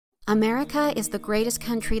America is the greatest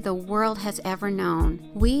country the world has ever known.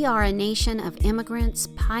 We are a nation of immigrants,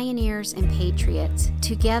 pioneers, and patriots.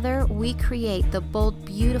 Together, we create the bold,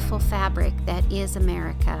 beautiful fabric that is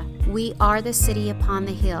America. We are the city upon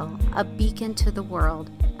the hill, a beacon to the world.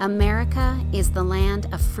 America is the land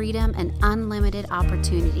of freedom and unlimited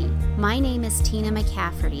opportunity. My name is Tina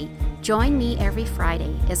McCafferty. Join me every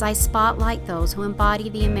Friday as I spotlight those who embody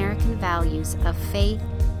the American values of faith,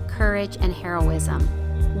 courage, and heroism.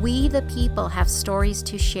 We, the people, have stories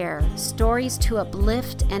to share, stories to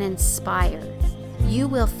uplift and inspire. You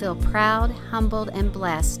will feel proud, humbled, and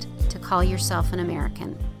blessed to call yourself an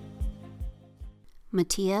American.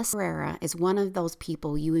 Matias Herrera is one of those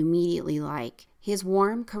people you immediately like. His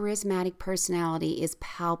warm, charismatic personality is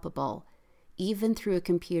palpable, even through a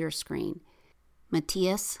computer screen.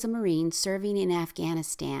 Matias is a Marine serving in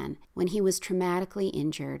Afghanistan. When he was traumatically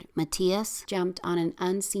injured, Matias jumped on an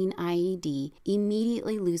unseen IED,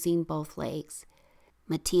 immediately losing both legs.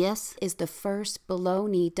 Matias is the first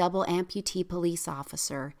below-knee double amputee police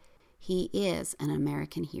officer. He is an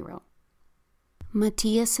American hero.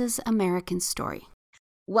 Matias's American Story.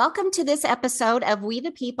 Welcome to this episode of We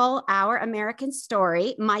the People, Our American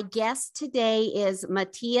Story. My guest today is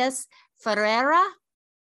Matias Herrera.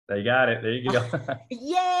 You got it. There you go.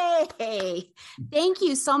 Yay! Thank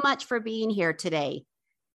you so much for being here today.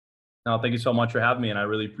 No, thank you so much for having me, and I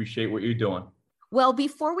really appreciate what you're doing. Well,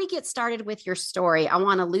 before we get started with your story, I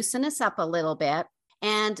want to loosen us up a little bit,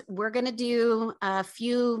 and we're going to do a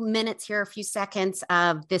few minutes here, a few seconds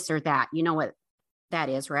of this or that. You know what that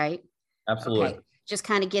is, right? Absolutely. Okay. Just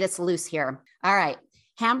kind of get us loose here. All right.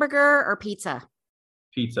 Hamburger or pizza?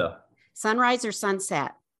 Pizza. Sunrise or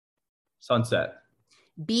sunset? Sunset.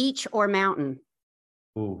 Beach or mountain?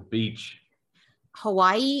 Ooh, beach.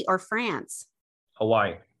 Hawaii or France?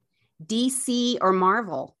 Hawaii. DC or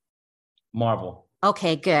Marvel? Marvel.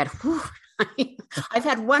 Okay, good. Whew. I've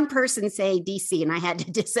had one person say DC and I had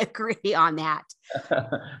to disagree on that.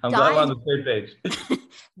 I'm glad we're on the same page.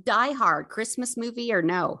 Die Hard, Christmas movie or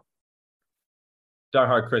no? Die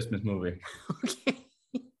Hard Christmas movie. Okay.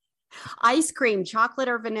 Ice cream, chocolate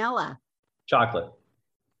or vanilla? Chocolate.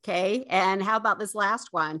 Okay. And how about this last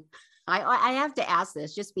one? I have to ask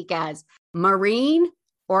this just because. Marine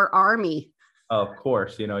or Army? Of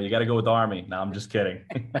course. You got to go with the Army. No, I'm just kidding.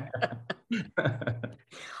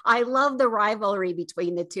 I love the rivalry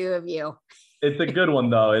between the two of you. It's a good one,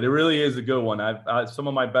 though. It really is a good one. Some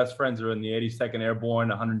of my best friends are in the 82nd Airborne,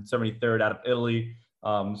 173rd out of Italy.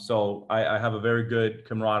 So I have a very good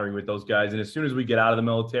camaraderie with those guys. And as soon as we get out of the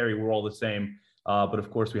military, we're all the same. But of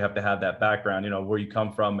course, we have to have that background, where you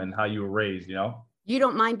come from and how you were raised, You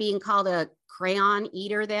don't mind being called a crayon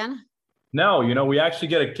eater then? No, we actually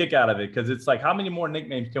get a kick out of it because it's like, how many more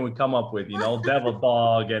nicknames can we come up with? Devil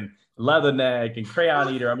Dog and Leatherneck and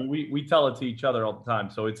Crayon Eater. I mean, we tell it to each other all the time,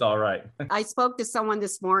 so it's all right. I spoke to someone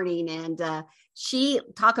this morning and she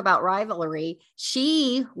talk about rivalry.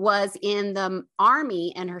 She was in the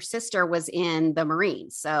Army and her sister was in the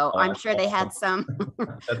Marines. So I'm sure they had some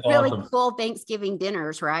really cool Thanksgiving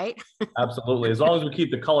dinners, right? Absolutely. As long as we keep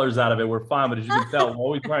the colors out of it, we're fine. But as you can tell, we're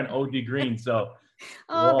always wearing OD green. So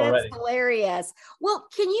oh, that's hilarious. Well,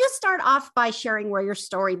 can you start off by sharing where your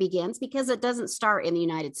story begins? Because it doesn't start in the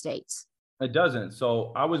United States. It doesn't.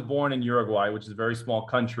 So I was born in Uruguay, which is a very small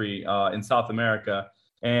country in South America.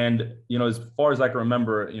 And, as far as I can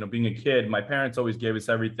remember, being a kid, my parents always gave us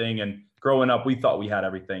everything. And growing up, we thought we had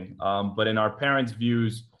everything. But in our parents'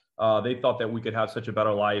 views, they thought that we could have such a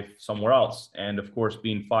better life somewhere else. And of course,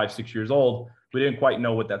 being 5-6 years old, we didn't quite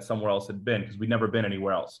know what that somewhere else had been because we'd never been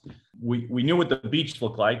anywhere else. We knew what the beach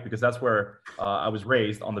looked like because that's where I was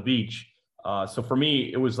raised, on the beach. So for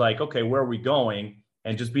me, it was like, okay, where are we going?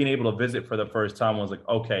 And just being able to visit for the first time was like,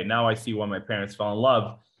 okay, now I see why my parents fell in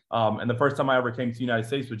love. And the first time I ever came to the United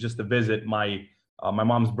States was just to visit my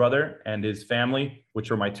mom's brother and his family,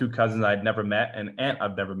 which were my two cousins I'd never met and aunt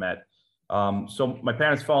I've never met. So my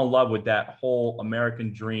parents fell in love with that whole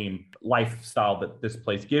American dream lifestyle that this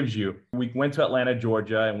place gives you. We went to Atlanta,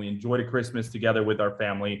 Georgia, and we enjoyed a Christmas together with our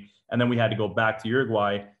family. And then we had to go back to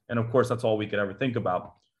Uruguay. And of course, that's all we could ever think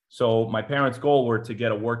about. So my parents' goal were to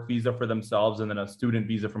get a work visa for themselves and then a student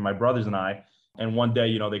visa for my brothers and I. And one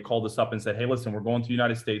day, they called us up and said, hey, listen, we're going to the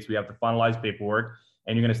United States. We have to finalize paperwork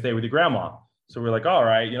and you're going to stay with your grandma. So we're like, all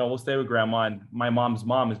right, we'll stay with grandma. And my mom's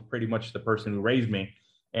mom is pretty much the person who raised me.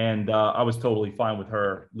 And I was totally fine with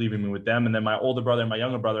her leaving me with them. And then my older brother and my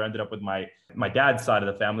younger brother ended up with my dad's side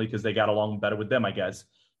of the family because they got along better with them, I guess.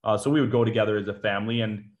 So we would go together as a family.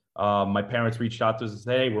 And my parents reached out to us and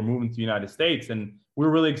said, hey, we're moving to the United States. And we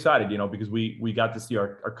were really excited, because we got to see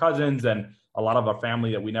our cousins and a lot of our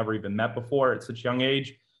family that we never even met before at such a young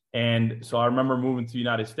age. And so I remember moving to the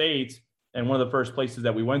United States, and one of the first places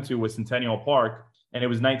that we went to was Centennial Park, and it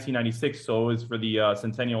was 1996, so it was for the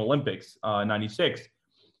Centennial Olympics, 96.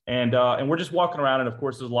 And we're just walking around, and of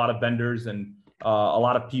course, there's a lot of vendors and a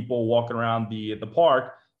lot of people walking around the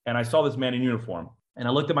park. And I saw this man in uniform, and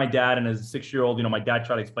I looked at my dad, and as a 6-year-old, my dad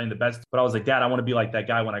tried to explain the best, but I was like, Dad, I want to be like that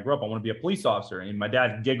guy when I grow up. I want to be a police officer. And my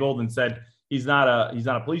dad giggled and said, he's not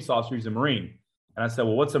a police officer, he's a Marine. And I said,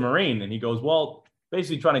 well, what's a Marine? And he goes, well,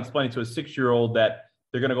 basically trying to explain it to a 6-year-old that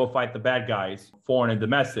they're going to go fight the bad guys, foreign and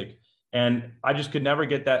domestic. And I just could never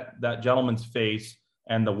get that gentleman's face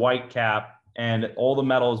and the white cap and all the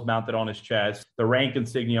medals mounted on his chest, the rank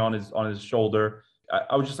insignia on his shoulder.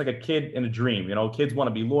 I was just like a kid in a dream. Kids want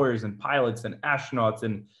to be lawyers and pilots and astronauts.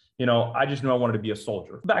 And, I just knew I wanted to be a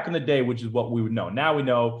soldier back in the day, which is what we would know. Now we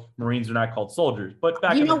know Marines are not called soldiers, but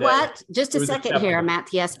back in the day. What? Just a second here,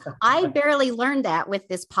 Matthias. I barely learned that with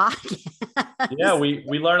this podcast. Yeah, we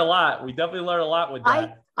learn a lot. We definitely learn a lot with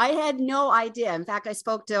that. I had no idea. In fact, I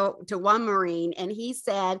spoke to one Marine, and he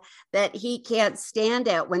said that he can't stand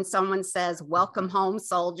it when someone says, welcome home,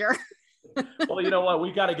 soldier. Well, you know what?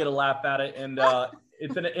 We got to get a laugh at it. And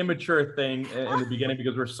it's an immature thing in the beginning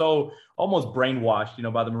because we're so almost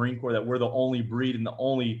brainwashed, by the Marine Corps that we're the only breed and the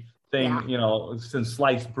only thing, since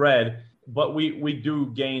sliced bread. But we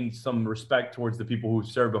do gain some respect towards the people who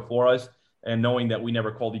served before us, and knowing that we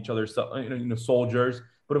never called each other soldiers.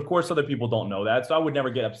 But of course, other people don't know that. So I would never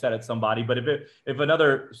get upset at somebody. But if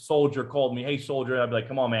another soldier called me, hey, soldier, I'd be like,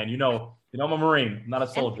 come on, man, I'm a Marine, I'm not a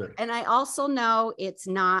soldier. And I also know it's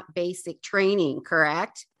not basic training,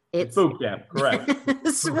 correct? It's boot camp, correct.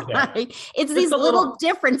 That's right. It's these little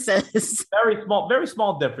differences. Very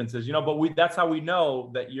small differences, but that's how we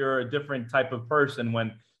know that you're a different type of person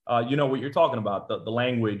when you know what you're talking about, the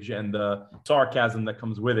language and the sarcasm that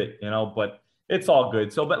comes with it, but it's all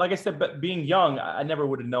good. So, but like I said, but being young, I never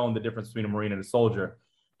would have known the difference between a Marine and a soldier.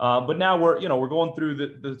 But now we're going through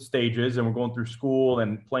the stages, and we're going through school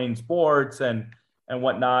and playing sports and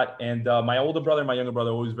whatnot. And my older brother and my younger brother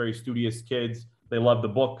are always very studious kids. They love the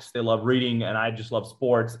books, they love reading, and I just love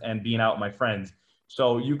sports and being out with my friends.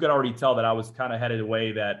 So you could already tell that I was kind of headed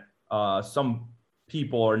away that some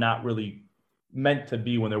people are not really meant to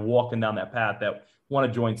be when they're walking down that path, that want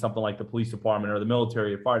to join something like the police department or the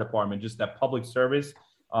military or fire department, just that public service.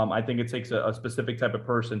 I think it takes a specific type of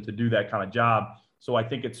person to do that kind of job. So I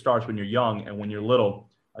think it starts when you're young and when you're little,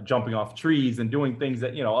 jumping off trees and doing things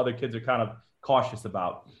that, other kids are kind of cautious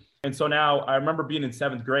about. And so now I remember being in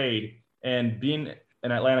 7th grade and being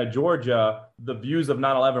in Atlanta, Georgia, the views of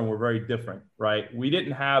 9/11 were very different, right? We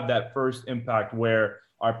didn't have that first impact where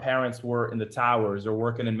our parents were in the towers or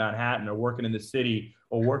working in Manhattan or working in the city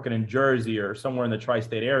or working in Jersey or somewhere in the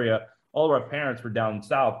tri-state area. All of our parents were down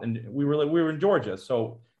south, and we were in Georgia.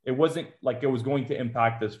 So it wasn't like it was going to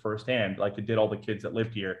impact us firsthand like it did all the kids that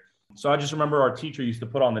lived here. So I just remember our teacher used to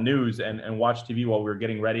put on the news and watch TV while we were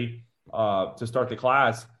getting ready to start the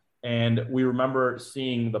class. And we remember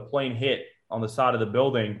seeing the plane hit on the side of the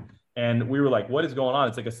building. And we were like, what is going on?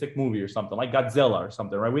 It's like a sick movie or something, like Godzilla or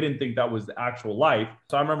something, right? We didn't think that was the actual life.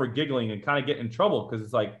 So I remember giggling and kind of getting in trouble because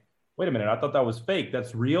it's like, wait a minute, I thought that was fake.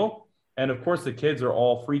 That's real. And of course, the kids are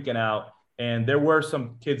all freaking out. And there were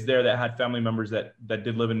some kids there that had family members that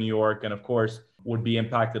did live in New York and, of course, would be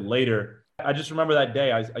impacted later. I just remember that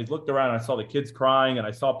day. I looked around and I saw the kids crying and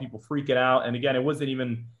I saw people freaking out. And again, it wasn't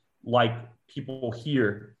even like people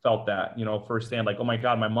here felt that, firsthand, like, oh my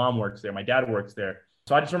God, my mom works there, my dad works there.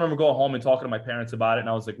 So I just remember going home and talking to my parents about it. And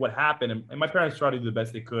I was like, what happened? And my parents tried to do the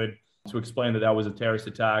best they could to explain that was a terrorist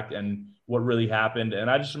attack and what really happened. And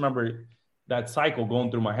I just remember that cycle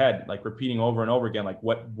going through my head, like repeating over and over again, like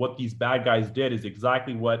what these bad guys did is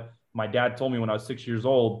exactly what my dad told me when I was 6 years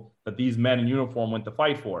old, that these men in uniform went to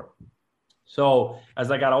fight for. So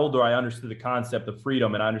as I got older, I understood the concept of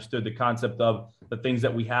freedom, and I understood the concept of the things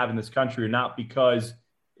that we have in this country are not because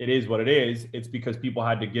it is what it is. It's because people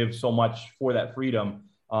had to give so much for that freedom.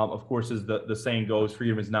 Of course, as the saying goes,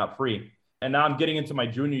 freedom is not free. And now I'm getting into my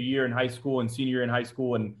junior year in high school and senior year in high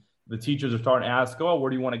school, and the teachers are starting to ask, oh, where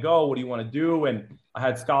do you want to go? What do you want to do? And I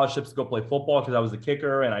had scholarships to go play football because I was a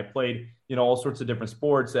kicker, and I played, all sorts of different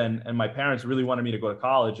sports. And my parents really wanted me to go to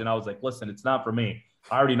college. And I was like, listen, it's not for me.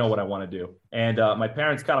 I already know what I want to do. And my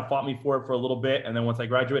parents kind of fought me for it for a little bit. And then once I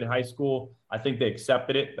graduated high school, I think they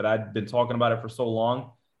accepted it, that I'd been talking about it for so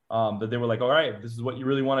long, that they were like, all right, if this is what you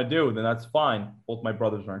really want to do, then that's fine. Both my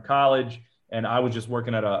brothers were in college, and I was just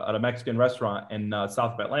working at a Mexican restaurant in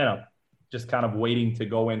south of Atlanta, just kind of waiting to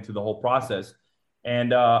go into the whole process.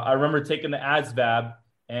 And I remember taking the ASVAB,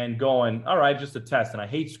 and going, all right, just a test. And I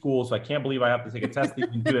hate school, so I can't believe I have to take a test to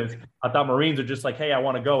even do this. I thought Marines are just like, hey, I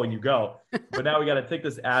want to go, and you go. But now we got to take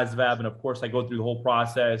this ASVAB. And of course, I go through the whole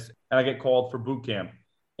process, and I get called for boot camp.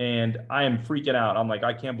 And I am freaking out. I'm like,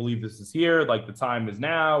 I can't believe this is here. Like, the time is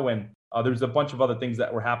now. And there's a bunch of other things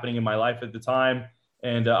that were happening in my life at the time.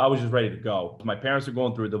 And I was just ready to go. My parents were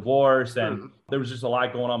going through a divorce, and there was just a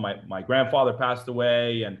lot going on. My grandfather passed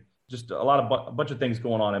away, and just a bunch of things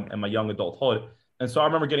going on in my young adulthood. And so I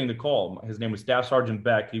remember getting the call. His name was Staff Sergeant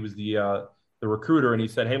Beck. He was the recruiter, and he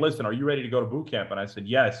said, hey, listen, are you ready to go to boot camp? And I said,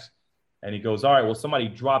 yes. And he goes, all right, well, somebody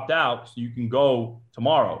dropped out, so you can go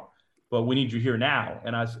tomorrow, but we need you here now.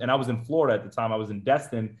 And I was in Florida at the time. I was in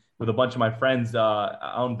Destin with a bunch of my friends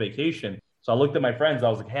on vacation. So I looked at my friends. I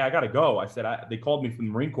was like, hey, I got to go. I said, they called me from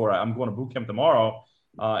the Marine Corps. I'm going to boot camp tomorrow.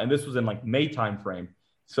 And this was in like May timeframe.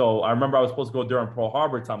 So I remember I was supposed to go during Pearl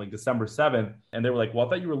Harbor time, like December 7th. And they were like, well, I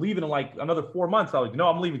thought you were leaving in like another 4 months. I was like, no,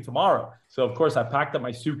 I'm leaving tomorrow. So of course I packed up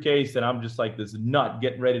my suitcase, and I'm just like this nut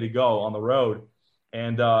getting ready to go on the road.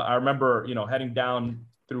 And I remember, heading down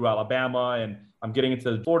through Alabama, and I'm getting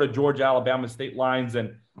into Florida, Georgia, Alabama state lines.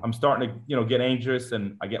 And I'm starting to, get anxious,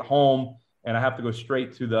 and I get home and I have to go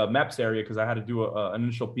straight to the MEPS area because I had to do an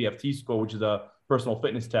initial PFT score, which is a personal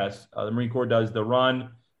fitness test. The Marine Corps does the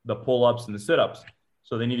run, the pull-ups, and the sit-ups.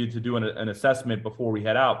 So they needed to do an assessment before we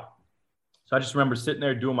head out. So I just remember sitting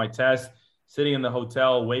there doing my test, sitting in the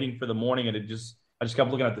hotel, waiting for the morning. And I just kept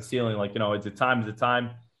looking at the ceiling, like, is it time? Is it time?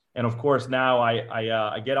 And of course, now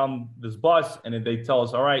I get on this bus, and they tell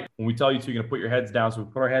us, all right, when we tell you to, you're going to put your heads down. So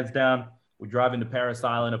we put our heads down. We drive into Parris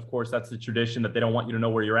Island. Of course, that's the tradition that they don't want you to know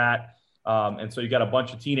where you're at. And so you got a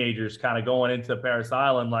bunch of teenagers kind of going into Parris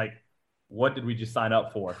Island, like, what did we just sign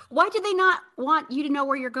up for? Why did they not want you to know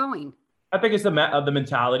where you're going? I think it's the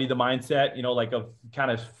mentality, the mindset, like of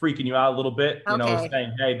kind of freaking you out a little bit,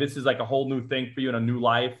 saying, hey, this is like a whole new thing for you in a new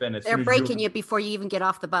life. And they're breaking you before you even get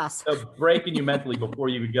off the bus. They're breaking you mentally before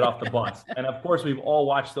you even get off the bus. And of course, we've all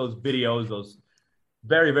watched those videos, those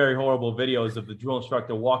very, very horrible videos of the drill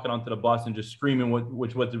instructor walking onto the bus and just screaming,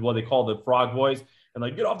 what they call the frog voice, and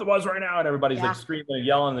like, get off the bus right now. And everybody's like screaming and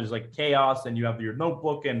yelling. There's like chaos, and you have your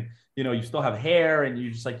notebook, and, you still have hair, and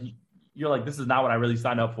you're just like, you're like, this is not what I really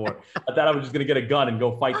signed up for. I thought I was just going to get a gun and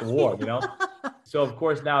go fight the war, So of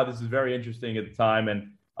course, now this is very interesting at the time. And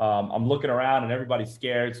I'm looking around, and everybody's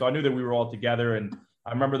scared. So I knew that we were all together. And I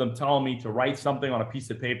remember them telling me to write something on a piece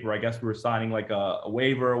of paper. I guess we were signing like a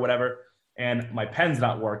waiver or whatever. And my pen's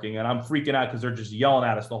not working. And I'm freaking out because they're just yelling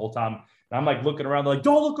at us the whole time. And I'm like looking around, like,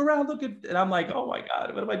 don't look around, look at, and I'm like, oh my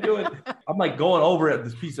God, what am I doing? I'm like going over at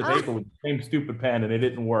this piece of paper with the same stupid pen, and it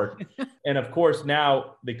didn't work. And of course,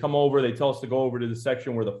 now they come over, they tell us to go over to the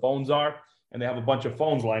section where the phones are, and they have a bunch of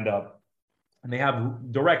phones lined up, and they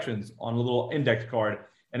have directions on a little index card.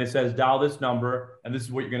 And it says, dial this number, and this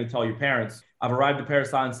is what you're going to tell your parents. I've arrived at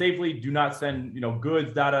Parris Island safely. Do not send,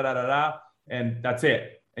 goods, and that's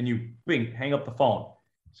it. And you, bing, hang up the phone.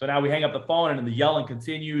 So now we hang up the phone, and the yelling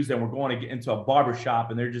continues, and we're going to get into a barber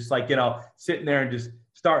shop, and they're just like, sitting there and just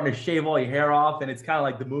starting to shave all your hair off. And it's kind of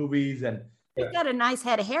like the movies. And you've got a nice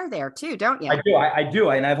head of hair there too, don't you? I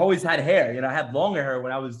do. And I've always had hair, I had longer hair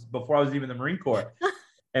before I was even in the Marine Corps.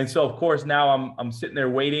 And so of course, now I'm sitting there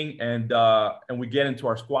waiting, and we get into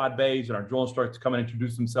our squad bays, and our drill instructors come and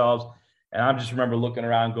introduce themselves. And I just remember looking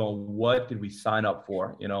around going, what did we sign up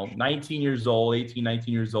for? 19 years old, 18,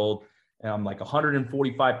 19 years old. And I'm like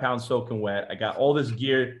 145 pounds soaking wet. I got all this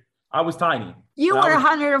gear. I was tiny. You were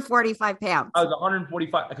 145 pounds. I was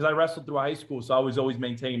 145 because I wrestled through high school. So I was always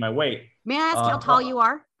maintaining my weight. May I ask how tall you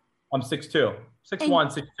are? I'm 6'2",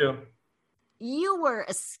 6'1", 6'2". You were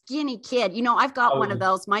a skinny kid. I've got one of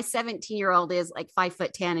those. My 17-year-old is like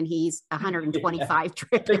 5'10", and he's 125.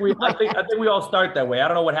 I think we all start that way. I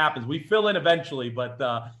don't know what happens. We fill in eventually, but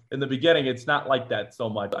in the beginning, it's not like that so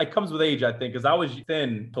much. It comes with age, I think, because I was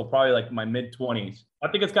thin until probably like my mid-20s. I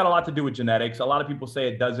think it's got a lot to do with genetics. A lot of people say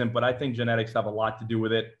it doesn't, but I think genetics have a lot to do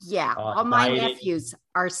with it. Yeah, all my nephews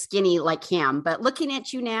are skinny like him, but looking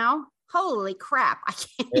at you now, holy crap. I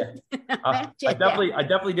can't I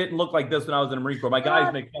definitely didn't look like this when I was in the Marine Corps. My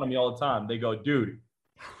guys make fun of me all the time. They go, dude,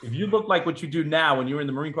 if you look like what you do now when you were in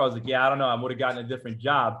the Marine Corps, I was like, yeah, I don't know. I would have gotten a different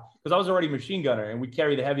job because I was already a machine gunner, and we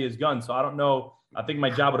carry the heaviest gun. So I don't know. I think my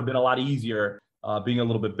job would have been a lot easier being a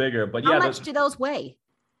little bit bigger. But yeah. How much do those weigh?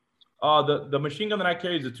 The machine gun that I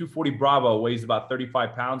carry is a 240 Bravo, weighs about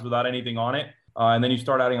 35 pounds without anything on it. And then you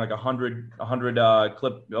start adding like 100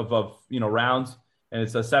 clip of rounds. And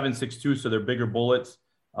it's a 7.62, so they're bigger bullets,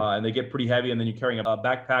 and they get pretty heavy. And then you're carrying a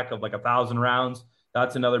backpack of like 1,000 rounds.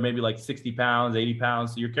 That's another maybe like 60 pounds, 80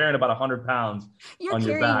 pounds. So you're carrying about 100 pounds. You're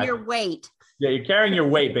carrying your weight. Yeah, you're carrying your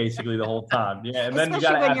weight basically the whole time. Yeah, and then you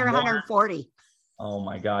got Especially to when add you're water. 140. Oh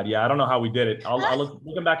my God. Yeah, I don't know how we did it.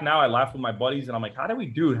 Looking back now, I laugh with my buddies and I'm like, how did we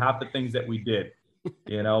do half the things that we did?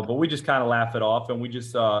 But we just kind of laugh it off, and we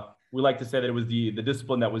just we like to say that it was the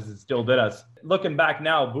discipline that was instilled in us. Looking back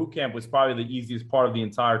now, boot camp was probably the easiest part of the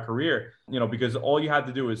entire career, because all you had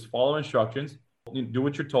to do is follow instructions, do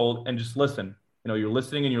what you're told, and just listen. You're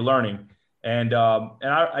listening and you're learning. And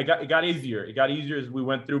it got easier. It got easier as we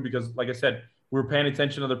went through because, like I said, we were paying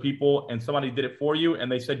attention to other people, and somebody did it for you,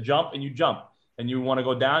 and they said jump, and you jump. And you want to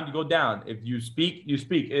go down, you go down. If you speak, you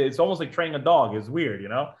speak. It's almost like training a dog. It's weird,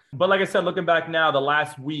 But like I said, looking back now, the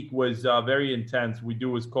last week was very intense. We do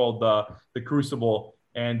what's called the Crucible,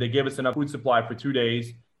 and they gave us enough food supply for 2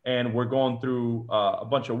 days. And we're going through a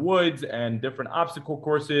bunch of woods and different obstacle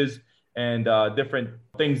courses and different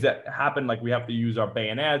things that happen. Like we have to use our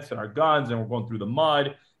bayonets and our guns, and we're going through the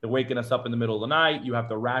mud. They're waking us up in the middle of the night. You have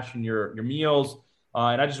to ration your meals.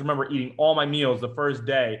 And I just remember eating all my meals the first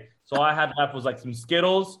day. So all I had left was like some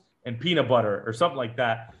Skittles and peanut butter or something like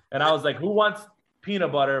that. And I was like, who wants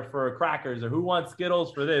peanut butter for crackers, or who wants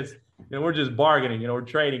Skittles for this? We're just bargaining, we're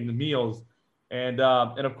trading the meals. And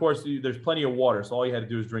of course, there's plenty of water. So all you had to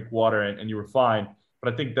do is drink water and you were fine.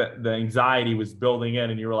 But I think that the anxiety was building in,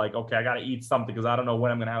 and you were like, okay, I got to eat something because I don't know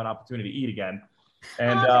when I'm going to have an opportunity to eat again.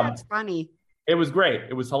 And that's funny. It was great.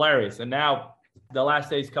 It was hilarious. And now the last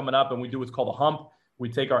day is coming up, and we do what's called a hump. We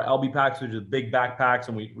take our LB packs, which is big backpacks,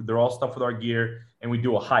 and they're all stuffed with our gear, and we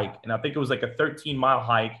do a hike. And I think it was like a 13-mile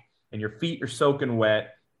hike, and your feet are soaking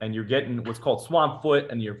wet, and you're getting what's called swamp foot,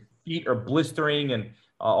 and your feet are blistering, and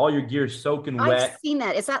all your gear is soaking wet. I've seen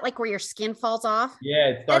that. Is that like where your skin falls off? Yeah,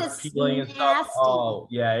 it starts peeling and stuff. Oh,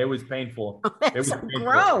 yeah, it was painful. It was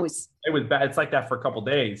gross. It was bad. It's like that for a couple of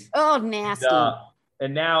days. Oh, nasty.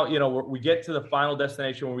 And now, we get to the final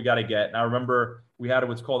destination where we got to get. And I remember we had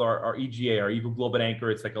what's called our EGA, our Eagle Globe and Anchor.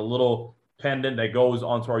 It's like a little pendant that goes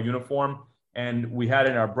onto our uniform. And we had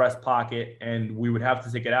it in our breast pocket, and we would have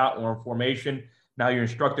to take it out when we're in formation. Now your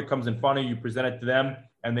instructor comes in front of you, present it to them,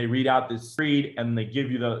 and they read out this creed, and they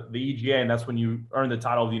give you the EGA, and that's when you earn the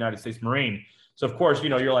title of the United States Marine. So of course,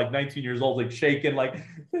 you're like 19 years old, like shaking, like,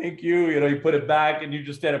 thank you. You put it back, and you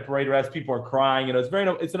just stand at parade rest. People are crying.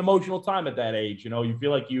 It's an emotional time at that age. You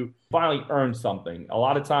feel like you finally earned something. A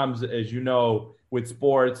lot of times, as with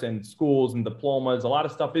sports and schools and diplomas, a lot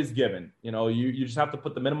of stuff is given. You just have to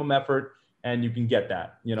put the minimum effort, and you can get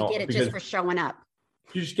that. You get it just for showing up.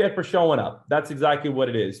 You just get it for showing up. That's exactly what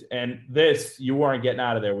it is. And this, you weren't getting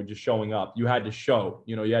out of there with just showing up. You had to show.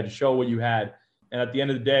 You had to show what you had. And at the end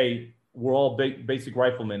of the day, we're all basic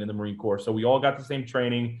riflemen in the Marine Corps. So we all got the same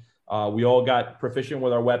training. We all got proficient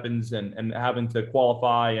with our weapons and having to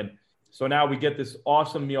qualify. And so now we get this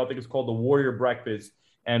awesome meal. I think it's called the Warrior Breakfast.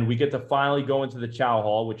 And we get to finally go into the chow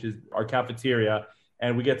hall, which is our cafeteria.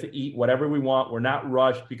 And we get to eat whatever we want. We're not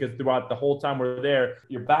rushed because throughout the whole time we're there,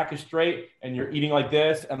 your back is straight and you're eating like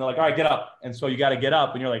this. And they're like, all right, get up. And so you got to get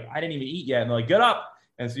up. And you're like, I didn't even eat yet. And they're like, get up.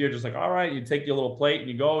 And so you're just like, all right, you take your little plate and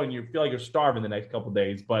you go and you feel like you're starving the next couple of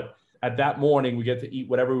days. But at that morning, we get to eat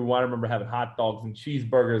whatever we want. I remember having hot dogs and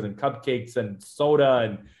cheeseburgers and cupcakes and soda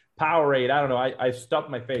and Powerade. I don't know. I stuffed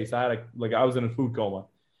my face. I was in a food coma.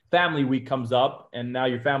 Family week comes up, and now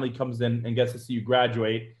your family comes in and gets to see you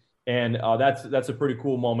graduate. And that's a pretty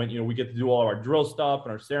cool moment. We get to do all of our drill stuff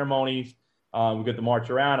and our ceremonies. We get to march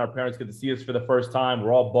around. Our parents get to see us for the first time.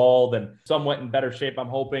 We're all bald and somewhat in better shape, I'm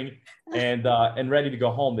hoping, and ready to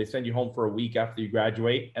go home. They send you home for a week after you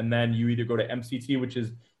graduate. And then you either go to MCT, which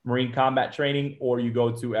is Marine Combat Training, or you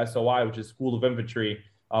go to SOI, which is School of Infantry,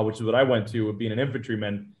 which is what I went to, being an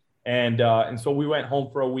infantryman. And so we went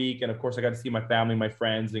home for a week. And of course, I got to see my family, my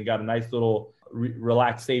friends, and got a nice little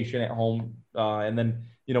relaxation at home. And then,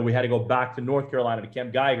 we had to go back to North Carolina to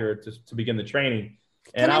Camp Geiger to begin the training.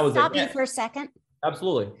 And Can I was stop like, you for a second?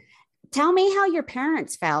 Absolutely. Tell me how your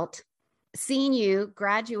parents felt seeing you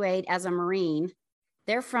graduate as a Marine.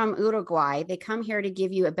 They're from Uruguay. They come here to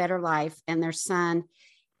give you a better life, and their son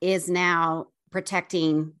is now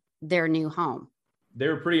protecting their new home. They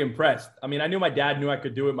were pretty impressed. I mean, I knew my dad knew I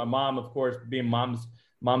could do it. My mom, of course, being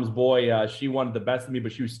mom's boy, she wanted the best of me,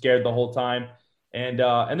 but she was scared the whole time. And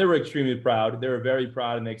they were extremely proud. They were very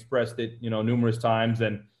proud, and they expressed it, numerous times.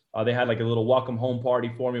 And they had like a little welcome home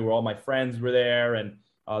party for me where all my friends were there, and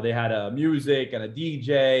they had a music and a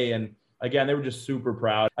DJ. And again, they were just super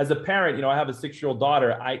proud. As a parent, I have a 6-year-old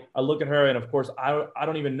daughter. I look at her, and of course, I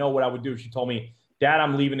don't even know what I would do if she told me, Dad,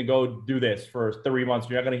 I'm leaving to go do this for 3 months.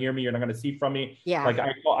 You're not going to hear me. You're not going to see from me. Yeah. Like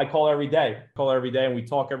I call her every day. And we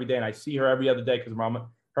talk every day, and I see her every other day because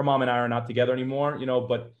her mom and I are not together anymore,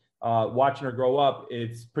 but watching her grow up,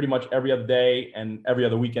 it's pretty much every other day and every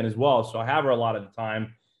other weekend as well. So I have her a lot of the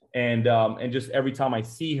time. And just every time I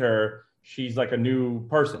see her, she's like a new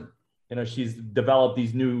person. You know, she's developed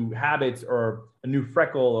these new habits, or a new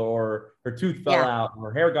freckle, or her tooth fell out, or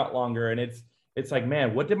her hair got longer. And it's like,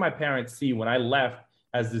 man, what did my parents see when I left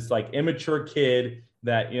as this like immature kid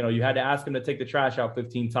that, you know, you had to ask him to take the trash out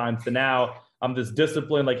 15 times, to now I'm this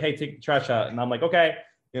disciplined, like, hey, take the trash out. And I'm like, okay.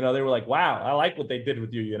 You know, they were like, wow, I like what they did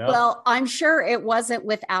with you, you know? Well, I'm sure it wasn't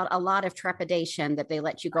without a lot of trepidation that they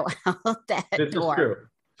let you go out that this door. Is true.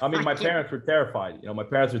 I mean, my parents were terrified. You know, my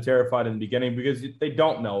parents were terrified in the beginning because they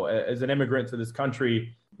don't know. As an immigrant to this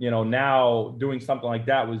country, you know, now doing something like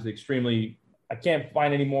that was extremely, I can't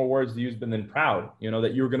find any more words to use than proud, you know,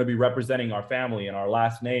 that you were going to be representing our family and our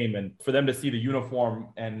last name. And for them to see the uniform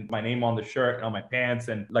and my name on the shirt and on my pants,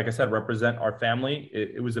 and like I said, represent our family,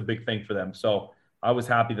 it was a big thing for them. So I was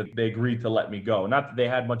happy that they agreed to let me go. Not that they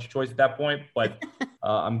had much choice at that point, but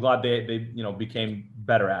I'm glad they you know, became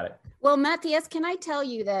better at it. Well, Matthias, can I tell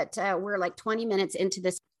you that we're like 20 minutes into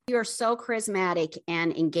this? You're so charismatic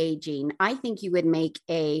and engaging. I think you would make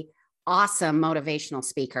a awesome motivational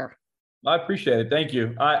speaker. I appreciate it. Thank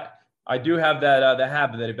you. I do have that the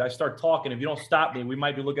habit that if I start talking, if you don't stop me, we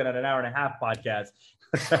might be looking at an 1.5 hour podcast.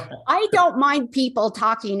 I don't mind people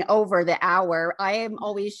talking over the hour. I am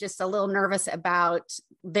always just a little nervous about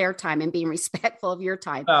their time and being respectful of your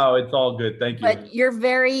time. Oh, it's all good. Thank you. But you're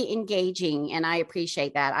very engaging, and I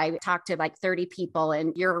appreciate that. I talked to like 30 people,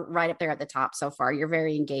 and you're right up there at the top so far. You're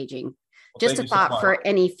very engaging. Well, just a thought for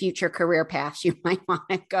any future career paths you might want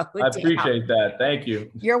to go down. I appreciate that. Thank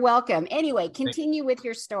you. You're welcome. Anyway, continue with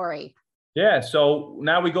your story. Yeah. So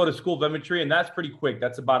now we go to School of Inventory, and that's pretty quick.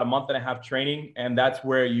 That's about a 1.5 month training. And that's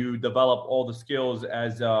where you develop all the skills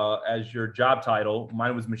as your job title.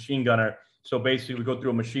 Mine was machine gunner. So basically we go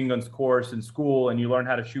through a machine guns course in school, and you learn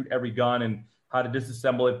how to shoot every gun and how to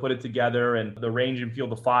disassemble it, put it together, and the range and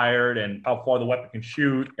field of fire, and how far the weapon can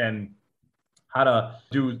shoot, and how to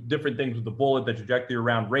do different things with the bullet, the trajectory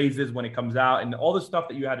around raises when it comes out, and all the stuff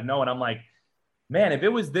that you had to know. And I'm like, man, if it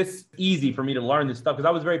was this easy for me to learn this stuff, because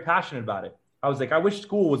I was very passionate about it. I was like, I wish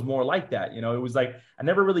school was more like that. You know, it was like, I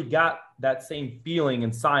never really got that same feeling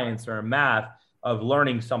in science or in math of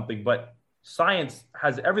learning something, but science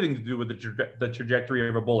has everything to do with the trajectory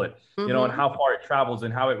of a bullet, you know, and how far it travels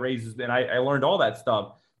and how it raises. And I learned all that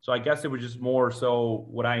stuff. So I guess it was just more so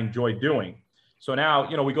what I enjoyed doing. So now,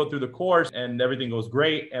 you know, we go through the course and everything goes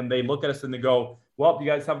great. And they look at us and they go, well, you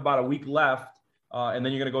guys have about a week left. And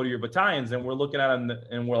then you're going to go to your battalions. And we're looking at them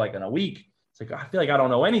and we're like, in a week, it's like, I feel like I don't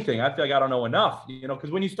know anything. I feel like I don't know enough, you know, because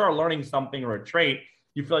when you start learning something or a trait,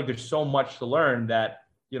 you feel like there's so much to learn that,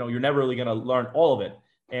 you know, you're never really going to learn all of it.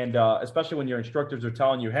 And especially when your instructors are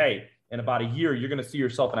telling you, hey, in about a year, you're going to see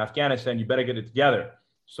yourself in Afghanistan, you better get it together.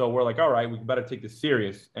 So we're like, all right, we better take this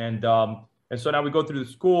serious. And so now we go through the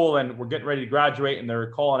school and we're getting ready to graduate, and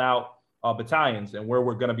they're calling out battalions and where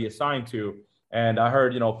we're going to be assigned to. And I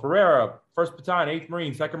heard, you know, Ferreira, 1st Battalion, 8th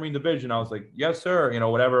Marine, 2nd Marine Division. I was like, yes, sir, you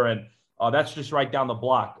know, whatever. And that's just right down the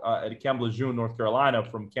block at Camp Lejeune, North Carolina,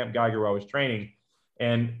 from Camp Geiger where I was training.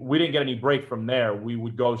 And we didn't get any break from there. We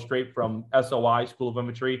would go straight from SOI, School of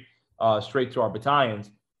Infantry, straight to our battalions.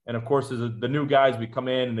 And of course, as the new guys, we come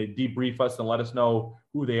in and they debrief us and let us know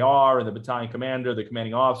who they are, and the battalion commander, the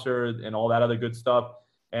commanding officer, and all that other good stuff.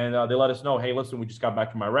 And they let us know, hey, listen, we just got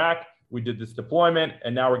back from Iraq. We did this deployment,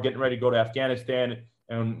 and now we're getting ready to go to Afghanistan.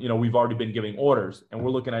 And, you know, we've already been giving orders. And we're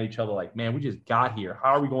looking at each other like, man, we just got here.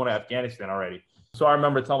 How are we going to Afghanistan already? So I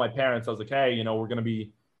remember telling my parents, I was like, hey, you know, we're going to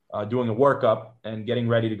be doing a workup and getting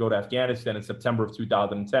ready to go to Afghanistan in September of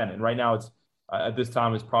 2010. And right now it's at this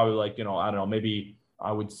time it's probably like, you know, I don't know, maybe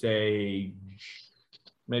I would say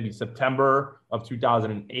maybe September of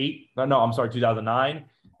 2008. No, I'm sorry, 2009.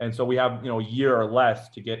 And so we have, you know, a year or less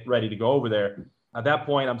to get ready to go over there. At that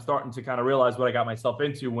point, I'm starting to kind of realize what I got myself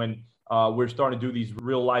into when we're starting to do these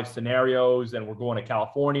real life scenarios, and we're going to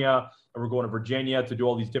California and we're going to Virginia to do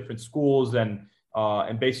all these different schools and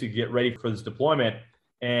basically get ready for this deployment.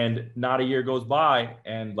 And not a year goes by.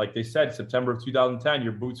 And like they said, September of 2010,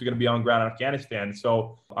 your boots are going to be on ground in Afghanistan.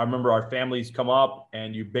 So I remember our families come up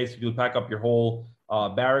and you basically pack up your whole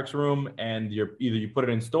barracks room, and either you put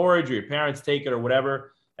it in storage or your parents take it or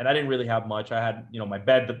whatever. And I didn't really have much. I had, you know, my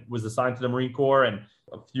bed that was assigned to the Marine Corps and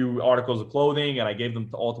a few articles of clothing, and I gave them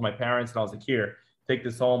all to my parents. And I was like, here, take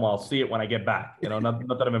this home. I'll see it when I get back, you know, nothing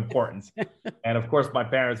of importance. And of course, my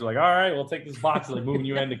parents were like, all right, we'll take this box and like moving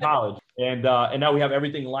you into college. And now we have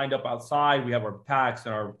everything lined up outside. We have our packs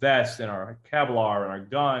and our vests and our Kevlar and our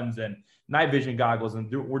guns and night vision goggles. And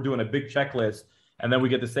we're doing a big checklist. And then we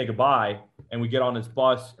get to say goodbye, and we get on this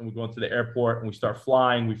bus and we go into the airport and we start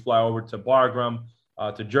flying. We fly over to Bagram,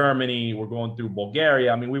 to Germany. We're going through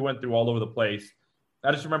Bulgaria. I mean, we went through all over the place.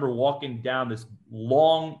 I just remember walking down this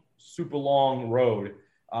long, super long road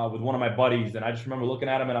with one of my buddies. And I just remember looking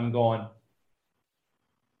at him and I'm going,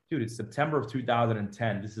 dude, it's September of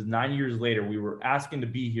 2010. This is 9 years later. We were asking to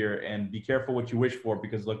be here, and be careful what you wish for,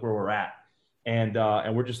 because look where we're at. And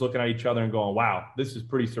we're just looking at each other and going, wow, this is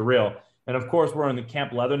pretty surreal. And of course, we're in the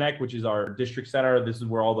Camp Leatherneck, which is our district center. This is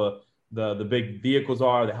where all the big vehicles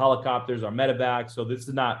are, the helicopters, our medevacs. So this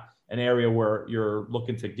is not an area where you're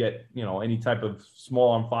looking to get, any type of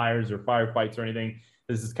small arm fires or firefights or anything.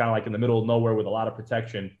 This is kind of like in the middle of nowhere with a lot of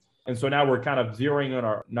protection. And so now we're kind of zeroing on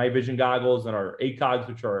our night vision goggles and our ACOGs,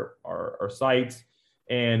 which are our sights.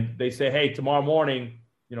 And they say, hey, tomorrow morning,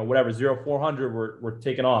 whatever, 0400, we're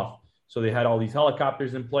taking off. So they had all these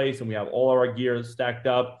helicopters in place, and we have all of our gear stacked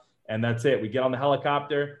up, and that's it. We get on the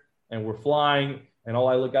helicopter and we're flying, and all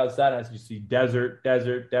I look outside as you see desert,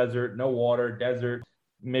 no water, desert,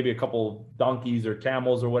 maybe a couple donkeys or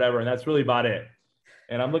camels or whatever. And that's really about it.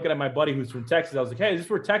 And I'm looking at my buddy who's from Texas. I was like, hey, is this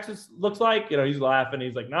where Texas looks like? He's laughing.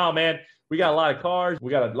 He's like, no, man, we got a lot of cars.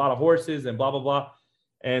 We got a lot of horses and blah, blah, blah.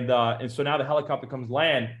 And so now the helicopter comes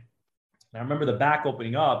land. And I remember the back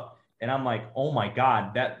opening up, and I'm like, oh my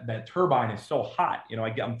God, that turbine is so hot.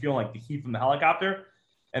 I'm feeling like the heat from the helicopter.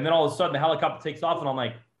 And then all of a sudden the helicopter takes off, and I'm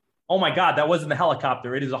like, oh my God, that wasn't the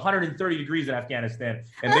helicopter. It is 130 degrees in Afghanistan.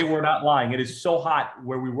 And they were not lying. It is so hot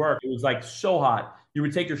where we were. It was like so hot. You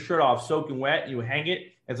would take your shirt off, soaking wet, and you would hang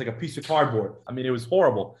it. It's like a piece of cardboard. I mean, it was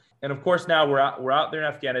horrible. And of course, now we're out there in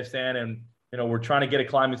Afghanistan, and, we're trying to get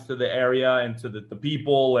acclimated to the area and to the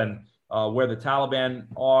people, and where the Taliban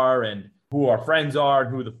are, and who our friends are,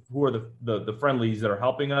 and who are the friendlies that are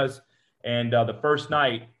helping us. And the first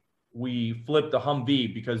night we flipped the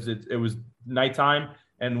Humvee because it was nighttime,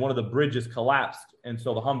 and one of the bridges collapsed. And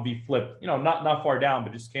so the Humvee flipped, not far down,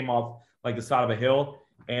 but just came off like the side of a hill.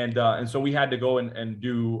 And so we had to go and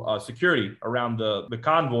do security around the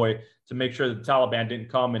convoy to make sure that the Taliban didn't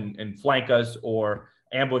come and flank us or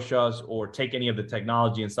ambush us or take any of the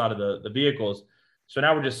technology inside of the vehicles. So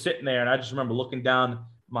now we're just sitting there, and I just remember looking down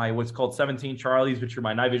my what's called 17 Charlies, which are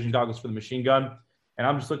my night vision goggles for the machine gun. And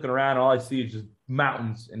I'm just looking around, and all I see is just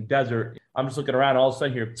mountains and desert. I'm just looking around, and all of a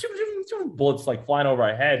sudden here, bullets like flying over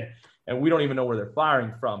our head, and we don't even know where they're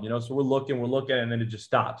firing from, So we're looking, and then it just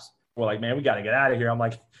stops. We're like, man, we got to get out of here. I'm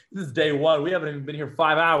like, this is day one. We haven't even been here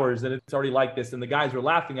 5 hours, and it's already like this. And the guys were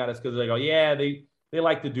laughing at us because they go, yeah, they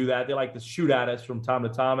like to do that. They like to shoot at us from time to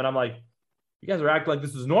time. And I'm like, you guys are acting like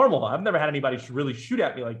this is normal. I've never had anybody really shoot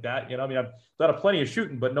at me like that. I've done plenty of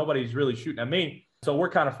shooting, but nobody's really shooting at me. So we're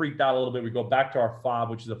kind of freaked out a little bit. We go back to our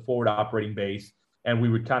FOB, which is a forward operating base, and we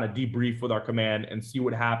would kind of debrief with our command and see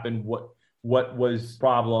what happened, what was the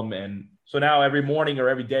problem. And so now every morning or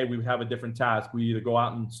every day we would have a different task. We either go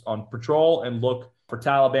out on patrol and look for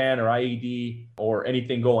Taliban or IED or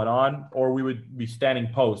anything going on, or we would be standing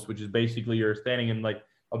post, which is basically you're standing in like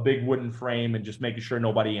a big wooden frame and just making sure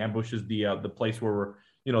nobody ambushes the place where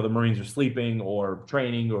we're, the Marines are sleeping or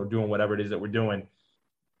training or doing whatever it is that we're doing.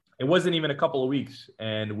 It wasn't even a couple of weeks,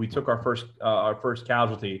 and we took our first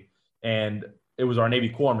casualty, and it was our Navy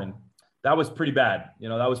corpsman. That was pretty bad.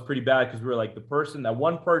 That was pretty bad because we were like that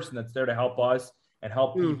one person that's there to help us and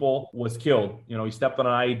help people was killed. He stepped on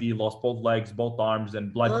an IED, lost both legs, both arms,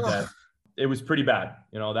 and bled to death. It was pretty bad.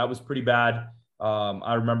 That was pretty bad.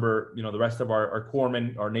 I remember, the rest of our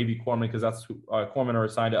corpsmen, our Navy corpsmen, because that's who corpsmen are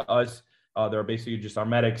assigned to us. They're basically just our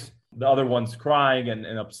medics. The other one's crying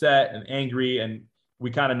and upset and angry. And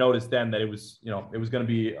we kind of noticed then that it was going to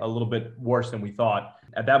be a little bit worse than we thought.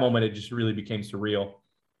 At that moment, it just really became surreal.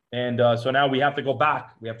 And so now we have to go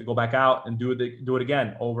back. We have to go back out and do it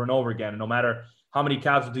again, over and over again. And no matter how many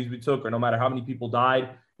casualties we took, or no matter how many people died,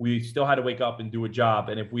 we still had to wake up and do a job.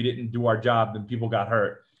 And if we didn't do our job, then people got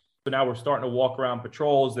hurt. So now we're starting to walk around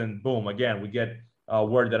patrols, and boom, again, we get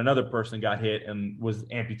word that another person got hit and was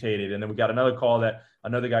amputated. And then we got another call that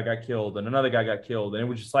another guy got killed and another guy got killed. And it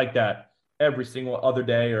was just like that every single other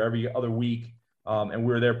day or every other week. And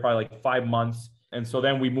we were there probably like 5 months. And so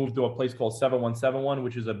then we moved to a place called 7171,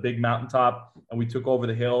 which is a big mountaintop. And we took over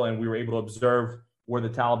the hill, and we were able to observe where the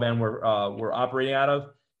Taliban were operating out of.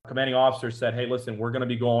 Commanding officer said, hey, listen, we're going to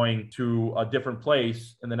be going to a different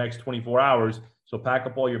place in the next 24 hours. So pack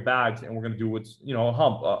up all your bags, and we're going to do what's,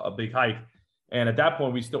 a big hike. And at that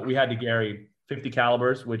point, we had to carry 50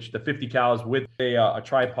 calibers, which the 50 cals with a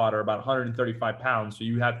tripod are about 135 pounds. So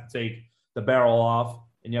you have to take the barrel off,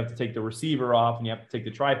 and you have to take the receiver off, and you have to take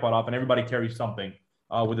the tripod off, and everybody carries something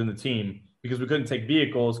within the team. because we couldn't take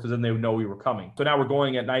vehicles because then they would know we were coming. So now we're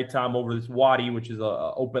going at nighttime over this wadi, which is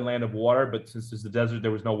a open land of water, but since it's the desert,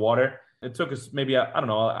 there was no water. It took us maybe, I don't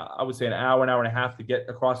know, I would say an hour and a half to get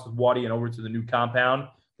across the wadi and over to the new compound,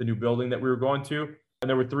 the new building that we were going to. And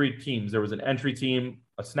there were 3 teams. There was an entry team,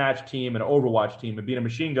 a snatch team, and an overwatch team. And being a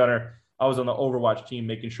machine gunner, I was on the overwatch team,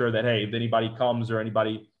 making sure that, hey, if anybody comes or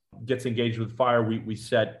anybody gets engaged with fire, we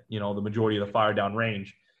set, the majority of the fire down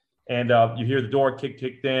range. And you hear the door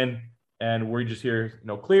kicked in, and we just hear,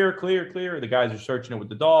 clear, clear, clear. The guys are searching it with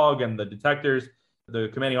the dog and the detectors. The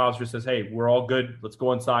commanding officer says, hey, we're all good. Let's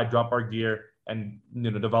go inside, drop our gear, and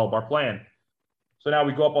develop our plan. So now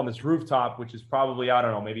we go up on this rooftop, which is probably, I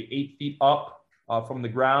don't know, maybe 8 feet up from the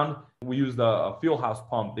ground. We used a field house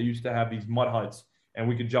pump. They used to have these mud huts, and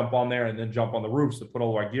we could jump on there and then jump on the roofs to put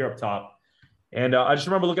all of our gear up top. And I just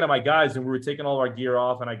remember looking at my guys, and we were taking all of our gear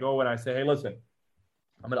off, and I go and I say, hey, listen,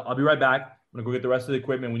 I'll be right back. I'm going to go get the rest of the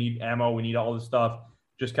equipment. We need ammo. We need all this stuff.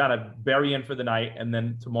 Just kind of bury in for the night, and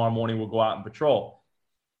then tomorrow morning we'll go out and patrol.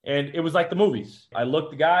 And it was like the movies. I looked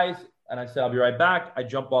at the guys, and I said, I'll be right back. I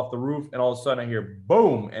jump off the roof, and all of a sudden I hear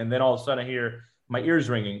boom, and then all of a sudden I hear my ears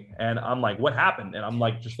ringing, and I'm like, what happened? And I'm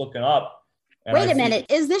like just looking up. Wait a minute.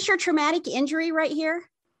 Is this your traumatic injury right here?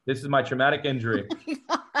 This is my traumatic injury.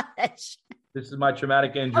 Oh my gosh. This is my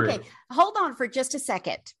traumatic injury. Okay, hold on for just a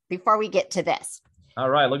second before we get to this. All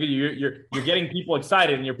right, look at you. You're getting people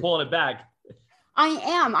excited, and you're pulling it back. I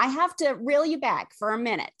am. I have to reel you back for a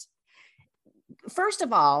minute. First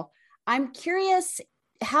of all, I'm curious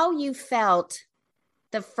how you felt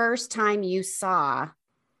the first time you saw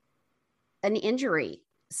an injury,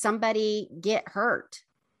 somebody get hurt.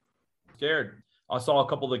 Scared. I saw a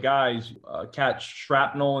couple of the guys catch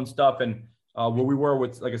shrapnel and stuff. And where we were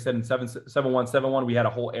with, like I said, in 7171, we had a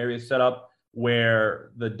whole area set up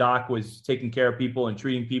where the doc was taking care of people and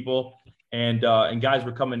treating people. And guys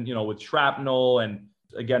were coming, with shrapnel and,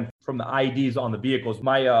 again, from the IEDs on the vehicles.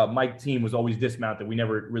 My team was always dismounted. We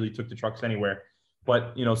never really took the trucks anywhere.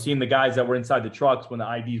 But, seeing the guys that were inside the trucks when the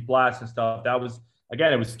IEDs blast and stuff, that was,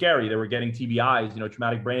 again, it was scary. They were getting TBIs,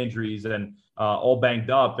 traumatic brain injuries, and all banged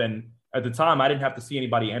up. And at the time, I didn't have to see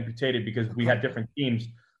anybody amputated because we had different teams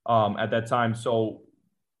at that time. So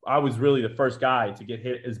I was really the first guy to get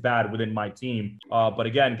hit as bad within my team. But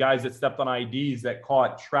again, guys that stepped on IEDs that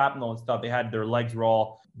caught shrapnel and stuff, they had their legs were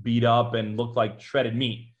all beat up and looked like shredded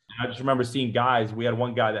meat. I just remember seeing guys. We had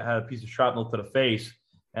one guy that had a piece of shrapnel to the face.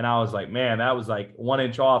 And I was like, man, that was like 1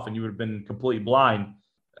 inch off and you would have been completely blind.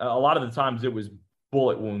 A lot of the times it was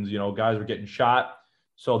bullet wounds, guys were getting shot.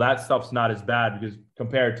 So that stuff's not as bad because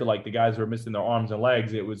compared to like the guys who are missing their arms and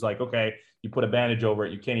legs, it was like, okay, you put a bandage over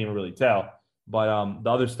it, you can't even really tell. But the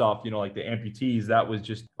other stuff, like the amputees, that was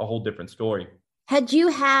just a whole different story. Had you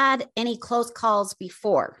had any close calls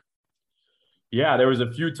before? Yeah, there was a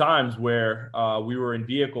few times where we were in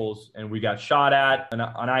vehicles and we got shot at. An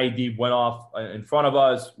IED went off in front of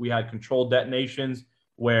us. We had controlled detonations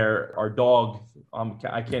where our dog,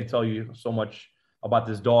 I can't tell you so much about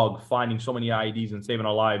this dog finding so many IEDs and saving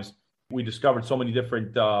our lives. We discovered so many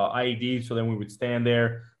different IEDs. So then we would stand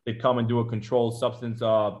there. They'd come and do a controlled substance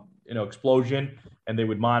explosion, and they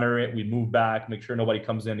would monitor it. We'd move back, make sure nobody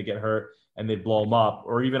comes in to get hurt, and they'd blow them up.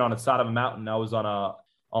 Or even on the side of a mountain, I was on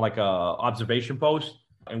like a observation post,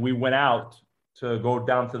 and we went out to go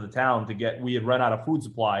down to the town we had run out of food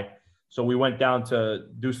supply. So we went down to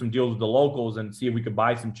do some deals with the locals and see if we could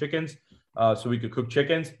buy some chickens so we could cook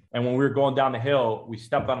chickens. And when we were going down the hill, we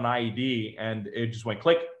stepped on an IED and it just went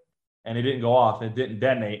click and it didn't go off. It didn't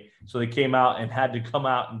detonate. So they came out and had to come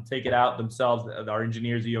out and take it out themselves. Our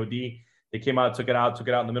engineers, EOD, they came out, took it out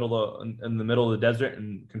in the middle of the desert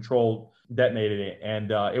and controlled, detonated it.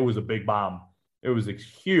 And it was a big bomb. It was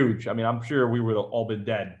huge. I mean, I'm sure we would have all been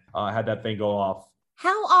dead had that thing go off.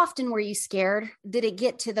 How often were you scared? Did it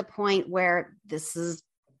get to the point where this is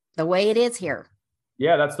the way it is here?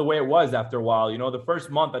 Yeah, that's the way it was after a while. The first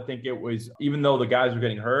month, I think it was, even though the guys were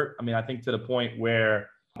getting hurt, I mean, I think to the point where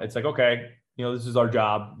it's like, okay, this is our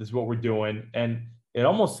job. This is what we're doing. And it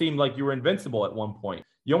almost seemed like you were invincible at one point.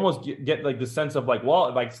 You almost get like the sense of like, well,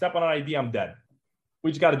 if I step on an ID, I'm dead. We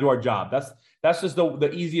just got to do our job. That's just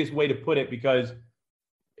the easiest way to put it, because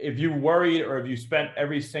if you worried or if you spent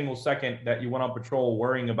every single second that you went on patrol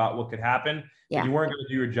worrying about what could happen, you weren't going to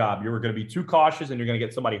do your job. You were going to be too cautious and you're going to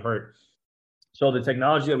get somebody hurt. So the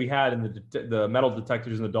technology that we had and the metal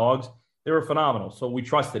detectors and the dogs, they were phenomenal. So we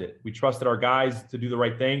trusted it. We trusted our guys to do the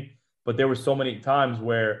right thing. But there were so many times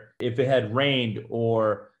where if it had rained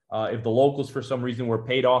or if the locals for some reason were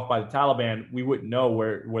paid off by the Taliban, we wouldn't know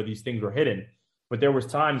where these things were hidden. But there was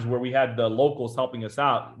times where we had the locals helping us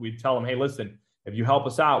out. We'd tell them, hey, listen, if you help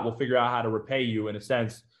us out, we'll figure out how to repay you in a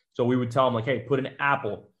sense So we would tell them like, hey, put an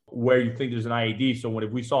apple where you think there's an IED. So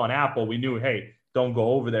if we saw an apple, we knew, hey, don't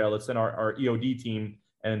go over there. Let's send our EOD team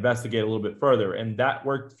and investigate a little bit further. And that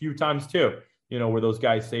worked a few times too, where those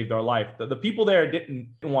guys saved our life. The people there didn't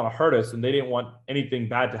want to hurt us, and they didn't want anything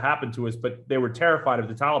bad to happen to us, but they were terrified of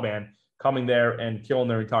the Taliban coming there and killing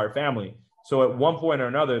their entire family. So at one point or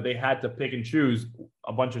another, they had to pick and choose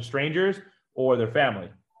a bunch of strangers or their family.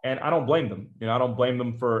 And I don't blame them. I don't blame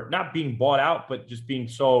them for not being bought out, but just being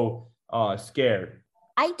so scared.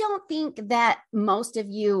 I don't think that most of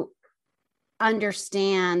you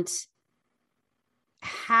understand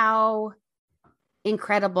how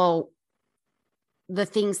incredible the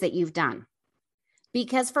things that you've done.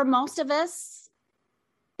 Because for most of us,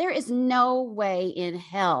 there is no way in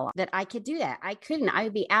hell that I could do that. I couldn't. I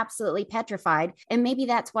would be absolutely petrified. And maybe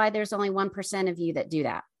that's why there's only 1% of you that do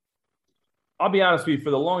that. I'll be honest with you,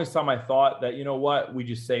 for the longest time, I thought that, we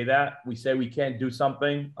just say that. We say we can't do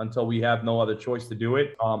something until we have no other choice to do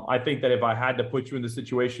it. I think that if I had to put you in the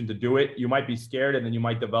situation to do it, you might be scared, and then you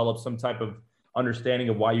might develop some type of understanding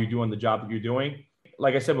of why you're doing the job that you're doing.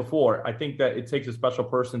 Like I said before, I think that it takes a special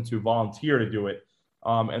person to volunteer to do it.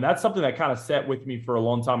 And that's something that kind of sat with me for a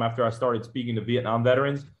long time after I started speaking to Vietnam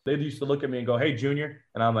veterans. They used to look at me and go, "Hey, Junior."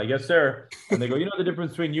 And I'm like, "Yes, sir." And they go, "You know the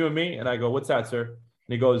difference between you and me?" And I go, "What's that, sir?"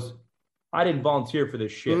 And he goes, "I didn't volunteer for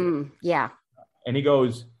this shit." Yeah. And he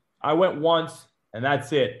goes, "I went once and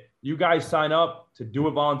that's it. You guys sign up to do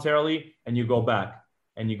it voluntarily, and you go back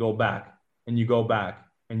and you go back and you go back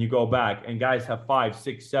and you go back." And guys have 5,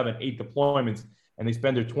 6, 7, 8 deployments, and they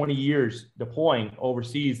spend their 20 years deploying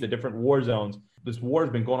overseas to different war zones. This war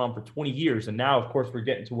has been going on for 20 years. And now, of course, we're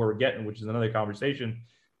getting to where we're getting, which is another conversation.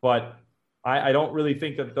 But I don't really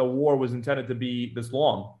think that the war was intended to be this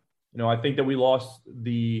long. I think that we lost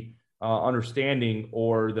the understanding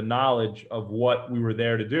or the knowledge of what we were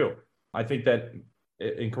there to do. I think that,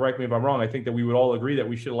 and correct me if I'm wrong, I think that we would all agree that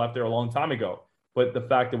we should have left there a long time ago. But the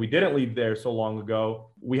fact that we didn't leave there so long ago,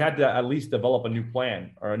 we had to at least develop a new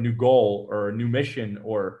plan or a new goal or a new mission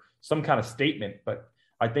or some kind of statement. But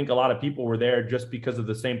I think a lot of people were there just because of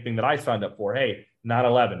the same thing that I signed up for. Hey,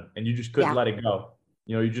 9/11, and you just couldn't let it go.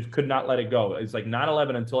 You just could not let it go. It's like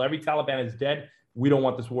 9/11, until every Taliban is dead, we don't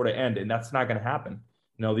want this war to end. And that's not going to happen.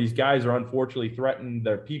 These guys are unfortunately threatening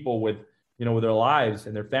their people with their lives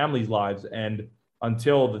and their families' lives. And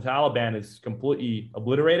until the Taliban is completely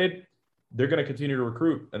obliterated, they're going to continue to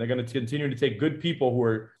recruit, and they're going to continue to take good people who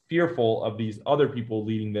are fearful of these other people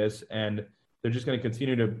leading this. And they're just going to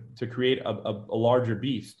continue to create a larger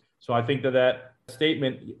beast. So I think that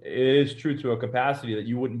statement is true to a capacity that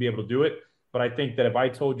you wouldn't be able to do it. But I think that if I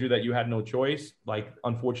told you that you had no choice, like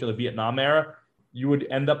unfortunately the Vietnam era, you would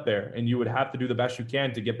end up there, and you would have to do the best you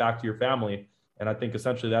can to get back to your family. And I think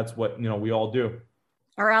essentially that's what, we all do.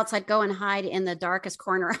 Or else I'd go and hide in the darkest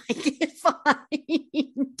corner I could find.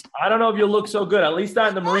 I don't know if you'll look so good, at least not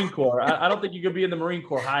in the Marine Corps. I don't think you could be in the Marine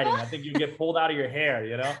Corps hiding. I think you get pulled out of your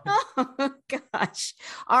hair, Oh, gosh.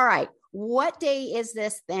 All right. What day is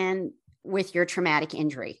this then with your traumatic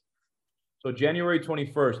injury? So January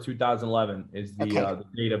 21st, 2011 is the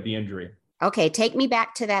date of the injury. Okay. Take me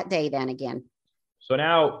back to that day then again. So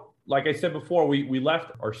now, like I said before, we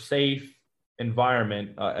left our safe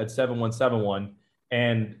environment at 7171,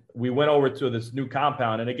 and we went over to this new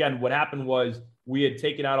compound. And again, what happened was we had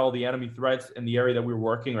taken out all the enemy threats in the area that we were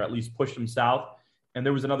working, or at least pushed them south. And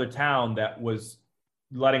there was another town that was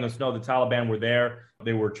letting us know the Taliban were there.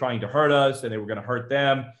 They were trying to hurt us, and they were going to hurt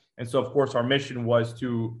them. And so, of course, our mission was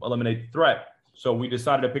to eliminate the threat. So we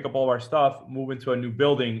decided to pick up all of our stuff, move into a new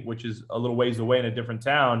building, which is a little ways away in a different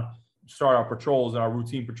town, start our patrols and our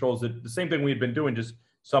routine patrols, the same thing we had been doing, just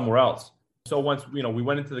somewhere else. So once, we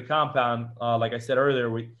went into the compound, like I said earlier,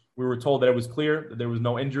 we were told that it was clear, that there was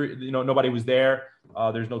no injury, nobody was there.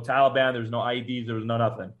 There's no Taliban, there's no IEDs, there was no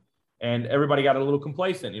nothing. And everybody got a little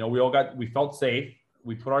complacent. We felt safe.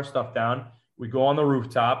 We put our stuff down. We go on the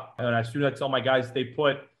rooftop. And as soon as I tell my guys stay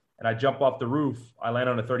put and I jump off the roof, I land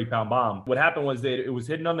on a 30-pound bomb. What happened was that it was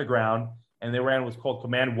hidden underground, and they ran what's called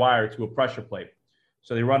command wire to a pressure plate.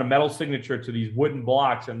 So they run a metal signature to these wooden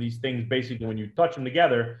blocks, and these things, basically, when you touch them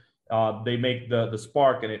together, they make the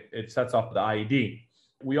spark, and it sets off the IED.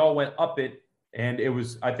 We all went up it, and it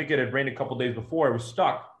was, I think it had rained a couple of days before. It was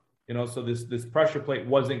stuck, so this pressure plate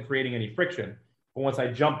wasn't creating any friction. But once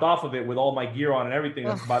I jumped off of it with all my gear on and everything,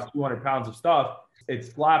 that's about 200 pounds of stuff, it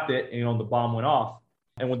slapped it, and, the bomb went off.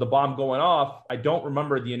 And with the bomb going off, I don't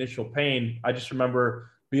remember the initial pain. I just remember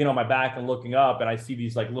being on my back and looking up, and I see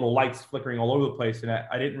these like little lights flickering all over the place. And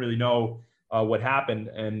I didn't really know what happened.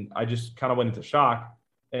 And I just kind of went into shock.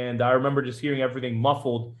 And I remember just hearing everything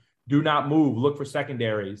muffled. Do not move, look for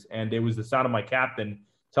secondaries. And it was the sound of my captain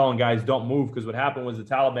telling guys don't move, because what happened was the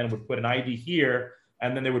Taliban would put an ID here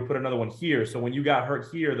and then they would put another one here. So when you got hurt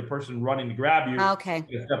here, the person running to grab you, Okay.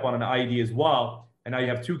 you step on an ID as well. And now you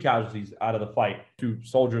have 2 casualties out of the fight, 2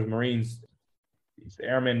 soldiers, Marines,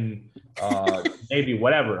 airmen, Navy,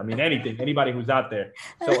 whatever. I mean, anything, anybody who's out there.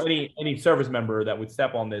 So any service member that would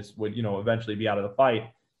step on this would, you know, eventually be out of the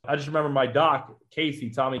fight. I just remember my doc,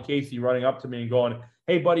 Tommy Casey, running up to me and going,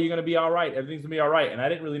 "Hey, buddy, you're going to be all right. Everything's going to be all right." And I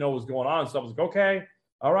didn't really know what was going on. So I was like, okay,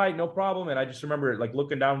 all right, no problem. And I just remember like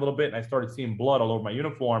looking down a little bit and I started seeing blood all over my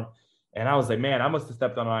uniform. And I was like, man, I must have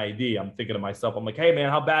stepped on an IED. I'm thinking to myself, I'm like, hey, man,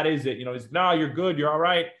 how bad is it? You know, he's like, no, you're good. You're all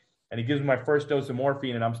right. And he gives me my first dose of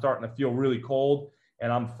morphine and I'm starting to feel really cold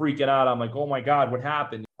and I'm freaking out. I'm like, oh my God, what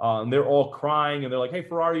happened? And they're all crying and they're like, hey,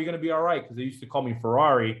 Ferrari, you're going to be all right. Because they used to call me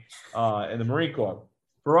Ferrari in the Marine Corps.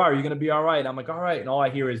 Ferrari, you're going to be all right. And I'm like, all right. And all I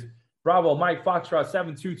hear is Bravo, Mike, Foxtrot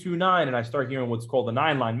 7229. And I start hearing what's called the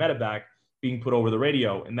 9-line medevac being put over the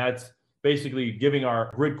radio. And that's basically giving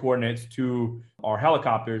our grid coordinates to our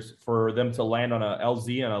helicopters for them to land on a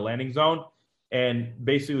LZ and a landing zone, and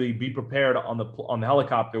basically be prepared on the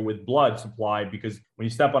helicopter with blood supply, because when you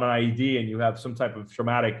step on an IED and you have some type of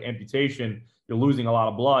traumatic amputation, you're losing a lot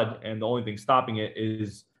of blood, and the only thing stopping it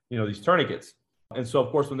is, you know, these tourniquets. And so,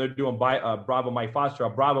 of course, when they're doing Bravo, Mike,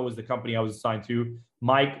 Foxtrot, Bravo was the company I was assigned to.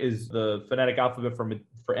 Mike is the phonetic alphabet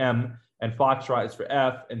for M, and Foxtrot is for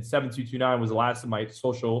F, and 7229 was the last of my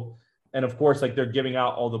social. And of course, like they're giving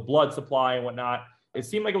out all the blood supply and whatnot. It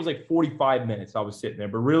seemed like it was like 45 minutes I was sitting there,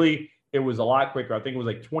 but really it was a lot quicker. I think it was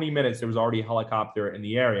like 20 minutes. There was already a helicopter in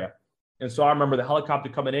the area. And so I remember the helicopter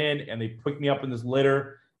coming in and they picked me up in this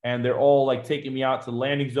litter and they're all like taking me out to the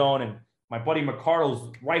landing zone. And my buddy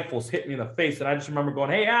McCardle's rifles hit me in the face. And I just remember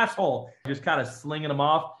going, hey, asshole, just kind of slinging them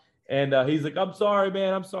off. And he's like, I'm sorry,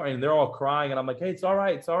 man. I'm sorry. And they're all crying. And I'm like, hey, it's all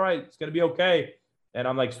right. It's all right. It's going to be okay. And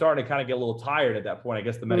I'm like starting to kind of get a little tired at that point. I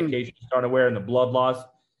guess the medication started to wear and the blood loss.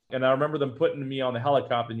 And I remember them putting me on the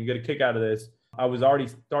helicopter, and you get a kick out of this. I was already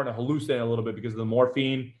starting to hallucinate a little bit because of the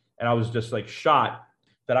morphine. And I was just like shot.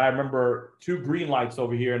 That I remember 2 green lights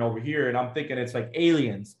over here. And I'm thinking it's like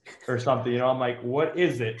aliens or something. You know, I'm like, what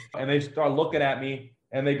is it? And they start looking at me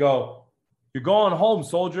and they go, you're going home,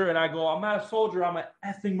 soldier. And I go, I'm not a soldier. I'm an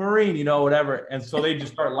effing Marine, you know, whatever. And so they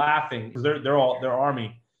just start laughing because they're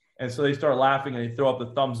Army. And so they start laughing and they throw up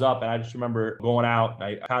the thumbs up. And I just remember going out and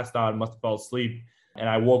I passed out, must have fell asleep. And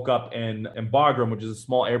I woke up in Bagram, which is a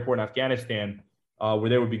small airport in Afghanistan, where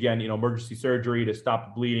they would begin, you know, emergency surgery to stop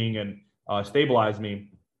the bleeding and stabilize me.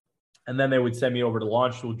 And then they would send me over to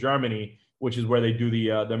Landstuhl, Germany, which is where they do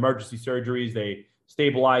the emergency surgeries. They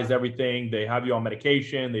stabilize everything. They have you on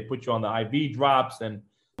medication. They put you on the IV drops and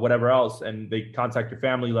whatever else. And they contact your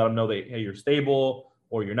family, let them know that, hey, you're stable,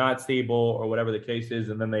 or you're not stable, or whatever the case is.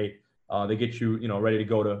 And then they get you, you know, ready to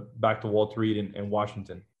go back to Walter Reed in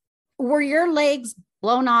Washington. Were your legs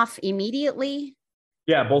blown off immediately?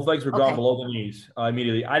 Yeah, both legs were gone below the knees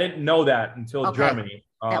immediately. I didn't know that until Germany.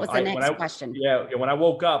 That was the next question. Yeah, when I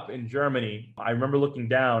woke up in Germany, I remember looking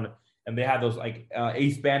down and they had those like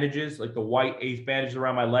ACE bandages, like the white ACE bandages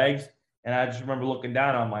around my legs. And I just remember looking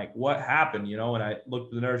down, I'm like, what happened? You know, and I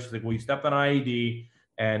looked at the nurse, she's like, well, you stepped on an IED.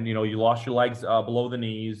 And, you know, you lost your legs below the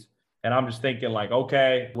knees. And I'm just thinking like,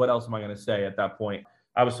 okay, what else am I going to say at that point?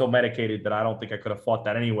 I was so medicated that I don't think I could have fought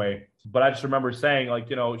that anyway. But I just remember saying like,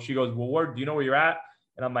 you know, she goes, well, do you know where you're at?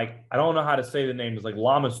 And I'm like, I don't know how to say the name. It's like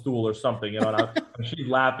Landstuhl or something, you know, and she's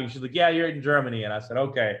laughing. She's like, yeah, you're in Germany. And I said,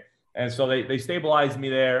 okay. And so they stabilized me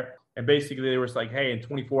there. And basically they were like, hey, in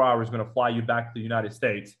 24 hours, we're going to fly you back to the United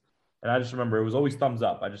States. And I just remember it was always thumbs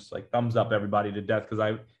up. I just like thumbs up everybody to death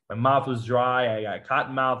because my mouth was dry. I got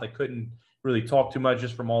cotton mouth. I couldn't really talk too much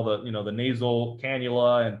just from all the, you know, the nasal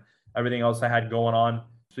cannula and everything else I had going on.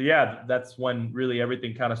 So yeah, that's when really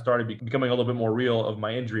everything kind of started becoming a little bit more real of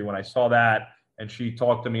my injury when I saw that. And she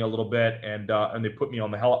talked to me a little bit and they put me on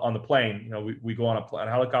the plane. You know, we go on a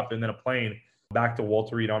helicopter and then a plane back to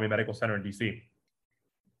Walter Reed Army Medical Center in DC.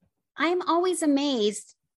 I'm always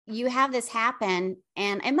amazed you have this happen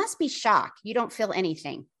and it must be shock. You don't feel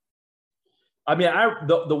anything. I mean,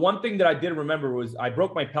 the one thing that I did remember was I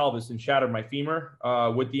broke my pelvis and shattered my femur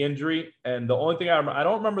with the injury. And the only thing I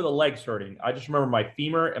don't remember the legs hurting. I just remember my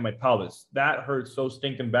femur and my pelvis. That hurt so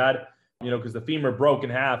stinking bad, you know, because the femur broke in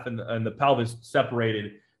half and the pelvis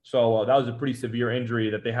separated. So that was a pretty severe injury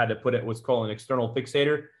that they had to put what's called an external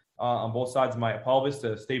fixator on both sides of my pelvis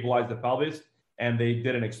to stabilize the pelvis. And they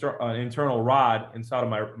did an internal rod inside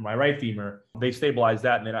of my right femur. They stabilized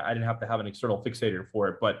that, and then I didn't have to have an external fixator for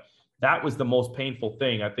it. But that was the most painful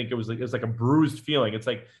thing. I think it was like a bruised feeling. It's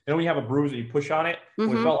like, you know, when you have a bruise and you push on it, it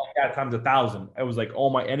felt like that times 1,000. It was like,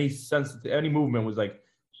 any movement was like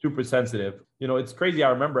super sensitive. It's crazy. I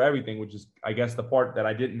remember everything, which is, I guess, the part that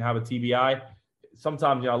I didn't have a TBI.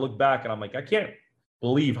 Sometimes, I look back and I'm like, I can't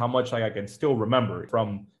believe how much I can still remember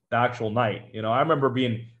from the actual night. I remember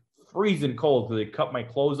being freezing cold because they cut my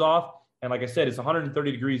clothes off. And like I said, it's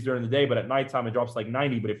 130 degrees during the day, but at nighttime it drops like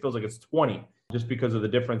 90, but it feels like it's 20 just because of the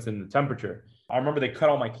difference in the temperature. I remember they cut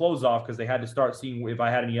all my clothes off because they had to start seeing if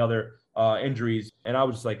I had any other injuries. And I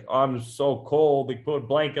was just like, oh, I'm so cold. They put a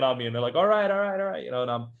blanket on me and they're like, all right.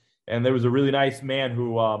 And there was a really nice man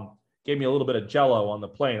who gave me a little bit of Jello on the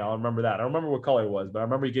plane. I'll remember that. I don't remember what color it was, but I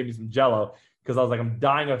remember he gave me some Jello because I was like, I'm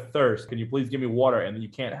dying of thirst. Can you please give me water? And then you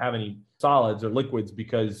can't have any solids or liquids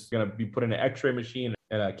because you're going to be put in an x-ray machine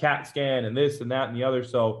and a CAT scan and this and that and the other.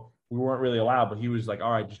 So we weren't really allowed, but he was like,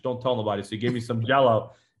 all right, just don't tell nobody. So he gave me some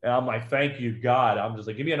Jello and I'm like, thank you, God. I'm just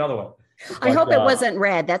like, give me another one. I hope it wasn't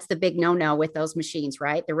red. That's the big no-no with those machines,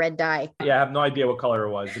 right? The red dye. Yeah, I have no idea what color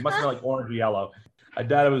it was. It must have been like orange or yellow. I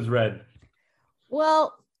doubt it was red.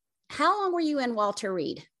 Well, how long were you in Walter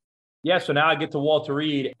Reed? Yeah, so now I get to Walter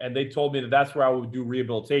Reed, and they told me that that's where I would do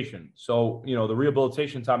rehabilitation. So, the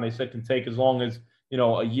rehabilitation time they said can take as long as,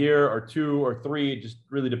 a year or 2 or 3. It just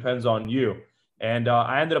really depends on you. And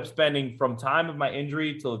I ended up spending from time of my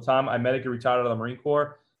injury till the time I medically retired out of the Marine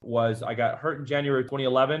Corps I got hurt in January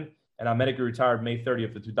 2011, and I medically retired May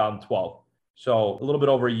 30th of 2012. So a little bit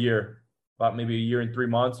over a year, about maybe a year and 3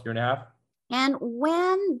 months, year and a half. And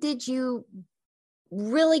when did you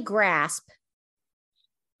really grasp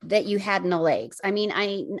that you had no legs? I mean,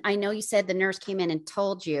 I know you said the nurse came in and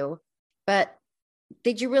told you, but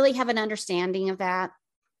did you really have an understanding of that?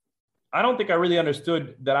 I don't think I really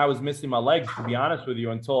understood that I was missing my legs, to be honest with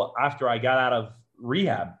you, until after I got out of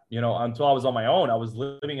rehab, until I was on my own. I was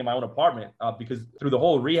living in my own apartment because through the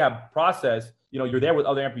whole rehab process, you're there with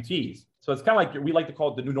other amputees. So it's kind of like, we like to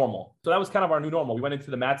call it the new normal. So that was kind of our new normal. We went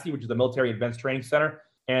into the MATC, which is the Military Advanced Training Center.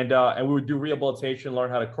 And we would do rehabilitation,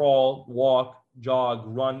 learn how to crawl, walk, jog,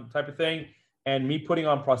 run type of thing. And me putting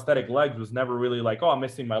on prosthetic legs was never really like, oh, I'm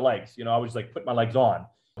missing my legs. I was like, put my legs on.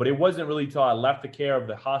 But it wasn't really until I left the care of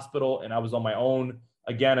the hospital and I was on my own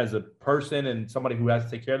again as a person and somebody who has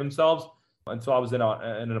to take care of themselves until I was in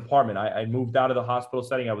an apartment. I moved out of the hospital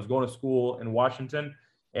setting. I was going to school in Washington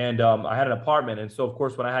and I had an apartment. And so, of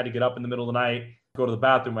course, when I had to get up in the middle of the night, go to the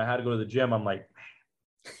bathroom, I had to go to the gym. I'm like,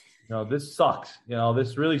 this sucks.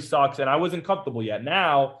 This really sucks. And I wasn't comfortable yet.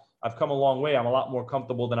 Now I've come a long way. I'm a lot more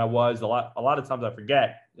comfortable than I was. A lot of times I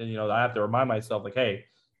forget. And, I have to remind myself like, hey,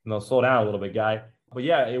 slow down a little bit, guy. But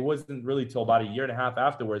yeah, it wasn't really till about a year and a half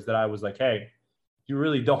afterwards that I was like, hey, you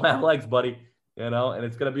really don't have legs, buddy. And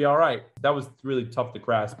it's going to be all right. That was really tough to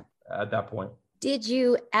grasp at that point. Did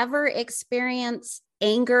you ever experience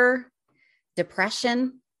anger,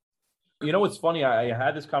 depression? What's funny? I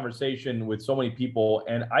had this conversation with so many people,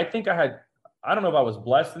 and I think I don't know if I was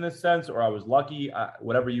blessed in this sense or I was lucky,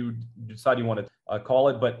 whatever you decide you want to call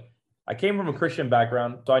it. But I came from a Christian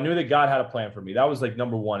background, so I knew that God had a plan for me. That was like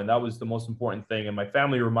number one, and that was the most important thing. And my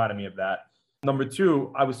family reminded me of that. Number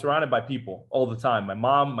two, I was surrounded by people all the time. My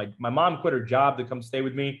mom quit her job to come stay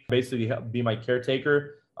with me, basically be my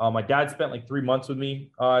caretaker. My dad spent like 3 months with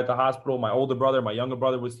me at the hospital. My older brother, my younger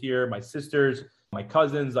brother was here. My sisters, my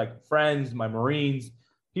cousins, like friends, my Marines,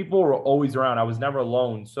 people were always around. I was never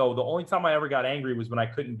alone. So the only time I ever got angry was when I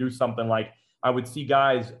couldn't do something. Like I would see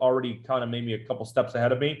guys already kind of maybe a couple steps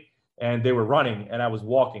ahead of me and they were running and I was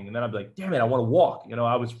walking. And then I'd be like, damn it, I want to walk.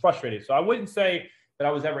 I was frustrated. So I wouldn't say that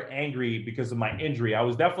I was ever angry because of my injury. I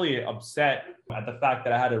was definitely upset at the fact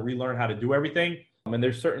that I had to relearn how to do everything. And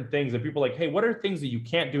there's certain things that people are like, hey, what are things that you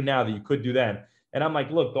can't do now that you could do then? And I'm like,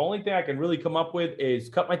 look, the only thing I can really come up with is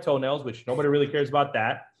cut my toenails, which nobody really cares about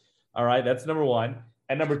that. All right, that's number one.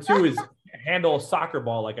 And number two is handle a soccer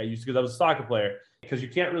ball like I used to because I was a soccer player. Because you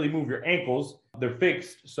can't really move your ankles. They're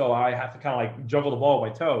fixed. So I have to kind of like juggle the ball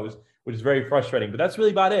with my toes, which is very frustrating. But that's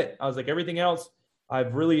really about it. I was like, everything else,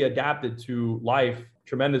 I've really adapted to life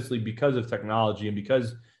tremendously because of technology and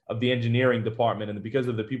because of the engineering department and because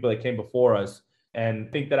of the people that came before us. And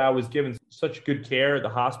I think that I was given such good care at the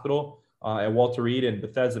hospital at Walter Reed and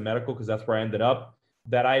Bethesda Medical, because that's where I ended up,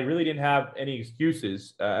 that I really didn't have any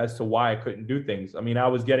excuses as to why I couldn't do things. I mean, I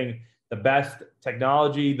was getting the best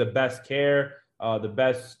technology, the best care, the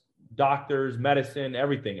best doctors, medicine,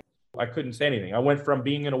 everything. I couldn't say anything. I went from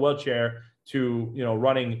being in a wheelchair to,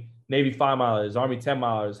 running Navy 5 milers, Army 10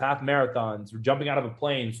 milers, half marathons, jumping out of a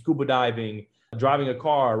plane, scuba diving, driving a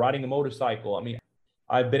car, riding a motorcycle. I mean,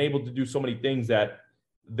 I've been able to do so many things that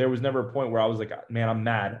there was never a point where I was like, man, I'm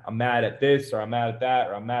mad. I'm mad at this, or I'm mad at that,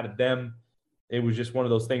 or I'm mad at them. It was just one of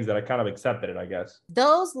those things that I kind of accepted it, I guess.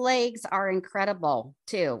 Those legs are incredible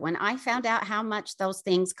too. When I found out how much those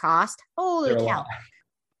things cost, holy cow.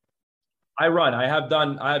 I run. I have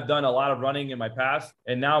done a lot of running in my past,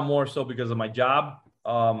 and now more so because of my job.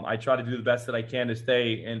 I try to do the best that I can to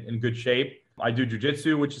stay in good shape. I do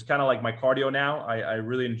jujitsu, which is kind of like my cardio now. I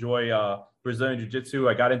really enjoy Brazilian jiu-jitsu.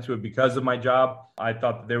 I got into it because of my job. I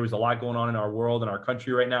thought that there was a lot going on in our world and our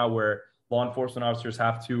country right now where law enforcement officers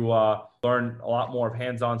have to learn a lot more of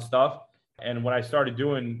hands-on stuff. And when I started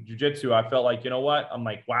doing jiu-jitsu, I felt like, you know what? I'm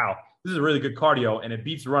like, wow, this is a really good cardio and it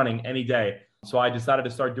beats running any day. So I decided to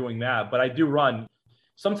start doing that. But I do run.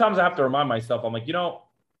 Sometimes I have to remind myself, I'm like, you know,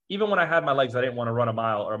 even when I had my legs, I didn't want to run a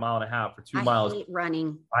mile or a mile and a half or 2 miles. I hate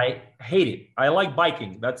running. I hate it. I like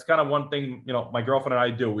biking. That's kind of one thing, you know, my girlfriend and I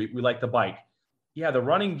do. We like to bike. Yeah, the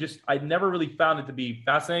running just, I never really found it to be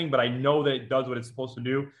fascinating, but I know that it does what it's supposed to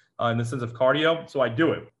do in the sense of cardio. So I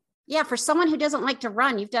do it. Yeah, for someone who doesn't like to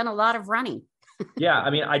run, you've done a lot of running. Yeah, I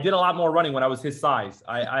mean, I did a lot more running when I was his size.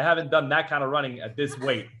 I haven't done that kind of running at this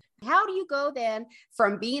weight. How do you go then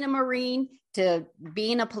from being a Marine to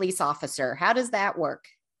being a police officer? How does that work?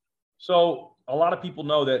 So a lot of people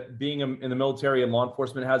know that being in the military and law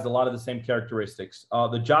enforcement has a lot of the same characteristics.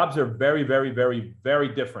 The jobs are very, very, very, very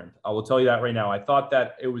different. I will tell you that right now. I thought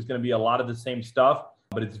that it was going to be a lot of the same stuff,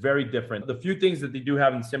 but it's very different. The few things that they do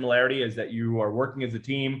have in similarity is that you are working as a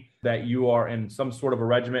team, that you are in some sort of a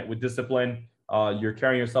regiment with discipline. You're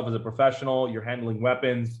carrying yourself as a professional, you're handling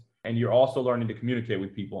weapons, and you're also learning to communicate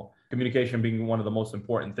with people. Communication being one of the most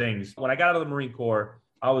important things. When I got out of the Marine Corps,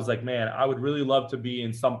 I was like, man, I would really love to be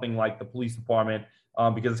in something like the police department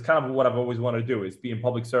because it's kind of what I've always wanted to do is be in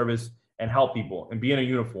public service and help people and be in a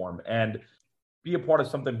uniform and be a part of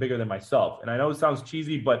something bigger than myself. And I know it sounds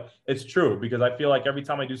cheesy, but it's true because I feel like every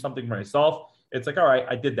time I do something for myself, it's like, all right,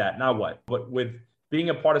 I did that. Now what? But with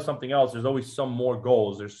being a part of something else, there's always some more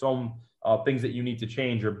goals. There's some things that you need to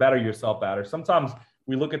change or better yourself at. Or sometimes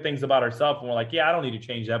we look at things about ourselves and we're like, yeah, I don't need to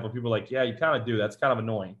change that. But people are like, yeah, you kind of do. That's kind of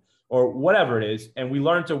annoying. Or whatever it is. And we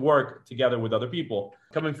learn to work together with other people.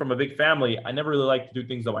 Coming from a big family, I never really liked to do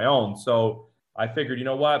things on my own. So I figured, you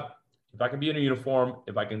know what? If I can be in a uniform,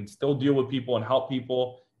 if I can still deal with people and help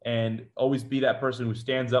people and always be that person who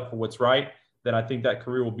stands up for what's right, then I think that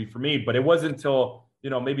career will be for me. But it wasn't until, you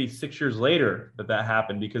know, maybe 6 years later that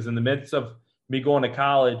happened, because in the midst of me going to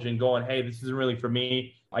college and going, hey, this isn't really for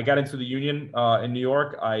me, I got into the union in New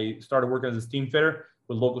York. I started working as a steam fitter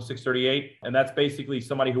with Local 638. And that's basically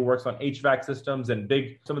somebody who works on HVAC systems and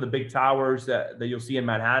some of the big towers that you'll see in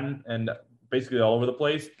Manhattan and basically all over the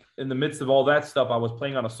place. In the midst of all that stuff, I was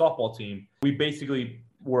playing on a softball team. We basically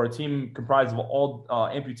were a team comprised of all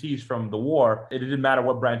amputees from the war. It didn't matter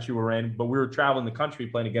what branch you were in, but we were traveling the country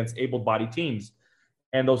playing against able-bodied teams.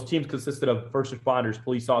 And those teams consisted of first responders,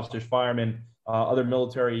 police officers, firemen, other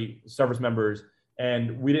military service members.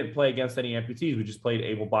 And we didn't play against any amputees. We just played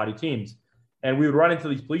able-bodied teams. And we would run into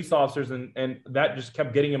these police officers and that just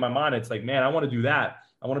kept getting in my mind. It's like, man, I want to do that.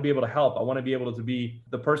 I want to be able to help. I want to be able to be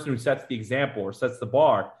the person who sets the example or sets the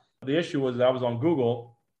bar. The issue was that I was on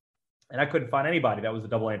Google and I couldn't find anybody that was a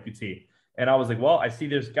double amputee. And I was like, well, I see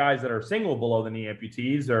there's guys that are single below the knee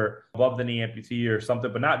amputees or above the knee amputee or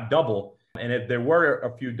something, but not double. And if there were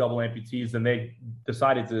a few double amputees, then they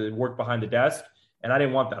decided to work behind the desk. And I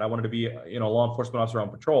didn't want that. I wanted to be, a law enforcement officer on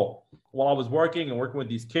patrol. While I was working with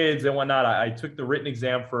these kids and whatnot, I took the written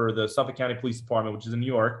exam for the Suffolk County Police Department, which is in New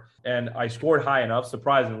York. And I scored high enough,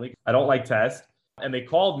 surprisingly. I don't like tests. And they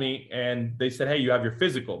called me and they said, hey, you have your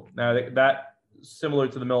physical. Now that similar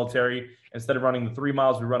to the military, instead of running the 3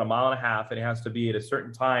 miles, we run a mile and a half, and it has to be at a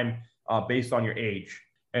certain time based on your age.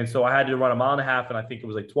 And so I had to run a mile and a half, and I think it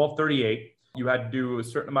was like 12:38. You had to do a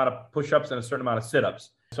certain amount of push-ups and a certain amount of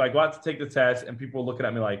sit-ups. So I go out to take the test, and people were looking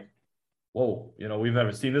at me like, whoa, we've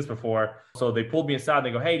never seen this before. So they pulled me aside and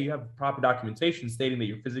they go, hey, do you have proper documentation stating that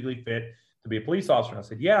you're physically fit to be a police officer? And I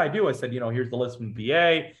said, yeah, I do. I said, here's the list from the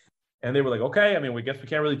VA. And they were like, okay, we guess we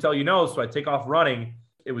can't really tell you no. So I take off running.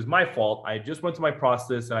 It was my fault. I just went to my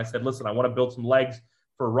prosthetist and I said, listen, I want to build some legs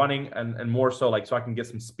for running and more so so I can get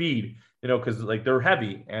some speed, because they're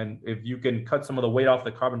heavy. And if you can cut some of the weight off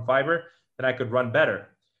the carbon fiber, then I could run better.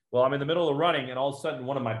 Well, I'm in the middle of running and all of a sudden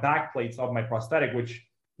one of my back plates of my prosthetic, which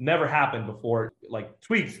never happened before,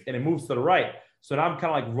 tweaks and it moves to the right. So now I'm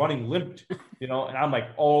kind of running limped, and I'm like,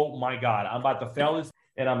 oh my God, I'm about to fail this.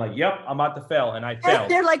 And I'm like, yep, I'm about to fail. And I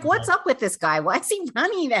failed. They're like, what's up with this guy? Why is he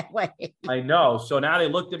running that way? I know. So now they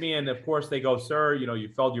looked at me and of course they go, sir, you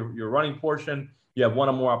failed your running portion. You have one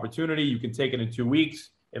or more opportunity. You can take it in 2 weeks.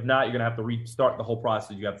 If not, you're going to have to restart the whole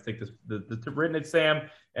process. You have to take the written exam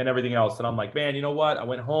and everything else. And I'm like, man, you know what? I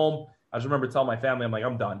went home. I just remember telling my family, I'm like,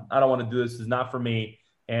 I'm done. I don't want to do this. This is not for me.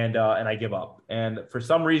 And I give up. And for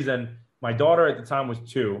some reason, My daughter at the time was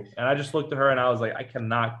 2. And I just looked at her and I was like, I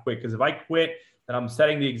cannot quit. Because if I quit, then I'm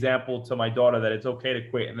setting the example to my daughter that it's okay to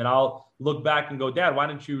quit. And then I'll look back and go, Dad, why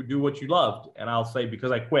didn't you do what you loved? And I'll say,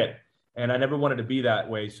 because I quit. And I never wanted to be that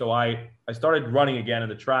way. So I started running again in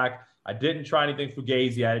the track. I didn't try anything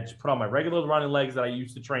fugazi. I just put on my regular running legs that I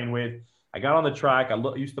used to train with. I got on the track. I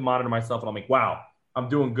used to monitor myself and I'm like, wow, I'm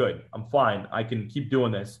doing good. I'm fine. I can keep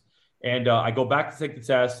doing this. And I go back to take the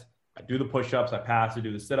test. I do the push-ups, I pass. I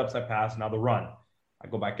do the sit-ups, I pass. Now the run. I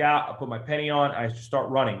go back out, I put my penny on, I just start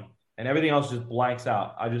running. And everything else just blanks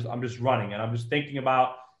out. I'm just running. And I'm just thinking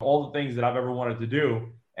about all the things that I've ever wanted to do.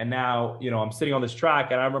 And now, I'm sitting on this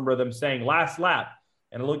track and I remember them saying last lap.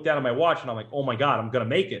 And I looked down at my watch and I'm like, oh my God, I'm going to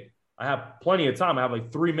make it. I have plenty of time. I have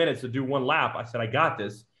like 3 minutes to do one lap. I said, I got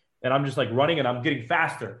this. And I'm just like running and I'm getting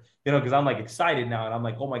faster, because I'm like excited now. And I'm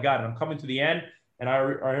like, oh my God. And I'm coming to the end. And I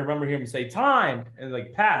remember hearing him say time and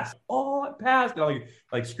like pass. Oh, I passed. And I'm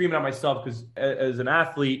like screaming at myself because as an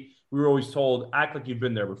athlete, we were always told, act like you've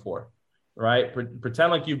been there before, right?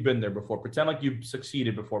 Pretend like you've been there before. Pretend like you've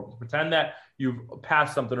succeeded before. Pretend that you've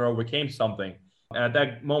passed something or overcame something. And at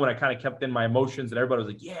that moment, I kind of kept in my emotions and everybody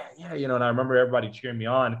was like, yeah. And I remember everybody cheering me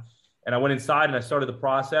on. And I went inside and I started the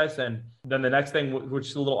process. And then the next thing, which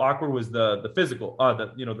is a little awkward, was the physical,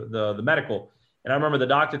 the medical. And I remember the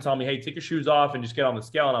doctor telling me, hey, take your shoes off and just get on the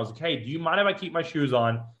scale. And I was like, hey, do you mind if I keep my shoes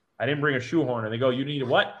on? I didn't bring a shoehorn. And they go, you need a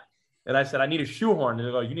what? And I said, I need a shoehorn. And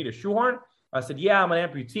they go, you need a shoehorn? I said, yeah, I'm an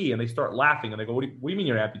amputee. And they start laughing. And they go, what do you mean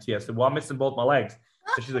you're an amputee? I said, well, I'm missing both my legs.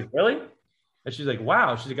 And she's like, really? And she's like,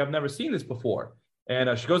 wow. She's like, I've never seen this before.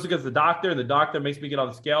 And she goes to get the doctor. And the doctor makes me get on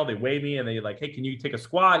the scale. They weigh me. And they like, hey, can you take a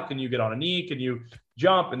squat? Can you get on a knee? Can you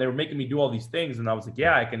jump? And they were making me do all these things. And I was like,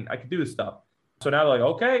 yeah, I can do this stuff. So now they're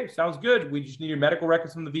like, okay, sounds good. We just need your medical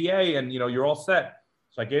records from the VA and, you're all set.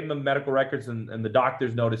 So I gave them the medical records and the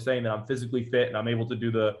doctor's notice saying that I'm physically fit and I'm able to do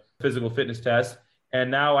the physical fitness test. And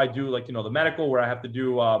now I do the medical where I have to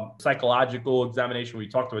do psychological examination. We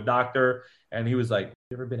talked to a doctor and he was like,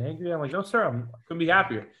 you ever been angry? I'm like, no, sir, I couldn't be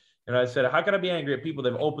happier. And I said, how can I be angry at people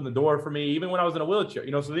that have opened the door for me, even when I was in a wheelchair,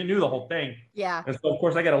 so they knew the whole thing. Yeah. And so, of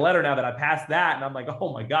course, I get a letter now that I passed that. And I'm like,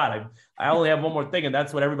 oh, my God, I only have one more thing. And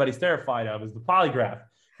that's what everybody's terrified of is the polygraph,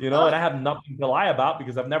 and I have nothing to lie about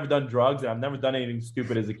because I've never done drugs and I've never done anything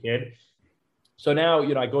stupid as a kid. So now,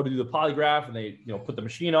 I go to do the polygraph and they, put the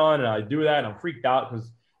machine on and I do that and I'm freaked out because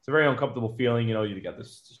it's a very uncomfortable feeling. You got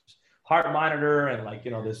this heart monitor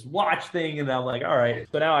and this watch thing. And I'm like, all right.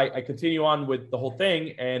 So now I continue on with the whole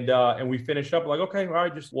thing and we finish up like, okay, all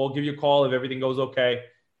right, we'll give you a call if everything goes okay.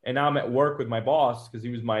 And now I'm at work with my boss because he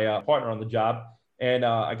was my partner on the job. And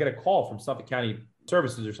I get a call from Suffolk County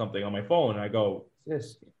Services or something on my phone. And I go, what's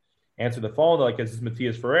this? Answer the phone. They're like, is this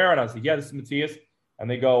Matthias Ferreira? And I was like, yeah, this is Matthias. And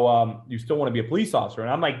they go, you still want to be a police officer? And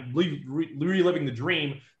I'm like reliving the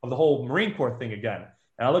dream of the whole Marine Corps thing again.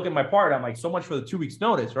 And I look at my partner, I'm like, so much for the 2 weeks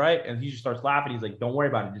notice, right? And he just starts laughing. He's like, don't worry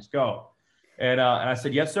about it. Just go. And I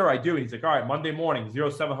said, yes, sir, I do. And he's like, all right, Monday morning,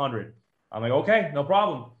 0700. I'm like, okay, no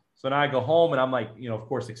problem. So now I go home and I'm like, of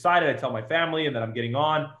course, excited. I tell my family and then I'm getting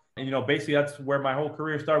on. And, basically that's where my whole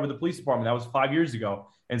career started with the police department. That was 5 years ago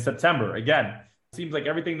in September. Again, it seems like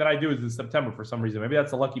everything that I do is in September for some reason. Maybe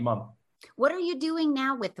that's a lucky month. What are you doing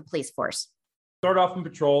now with the police force? Started off in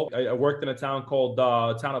patrol. I worked in a town called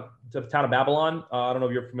town of Babylon. I don't know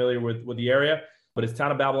if you're familiar with the area, but it's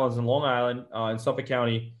town of Babylon. It's in Long Island in Suffolk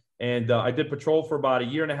County. And I did patrol for about a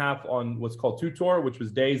year and a half on what's called two-tour, which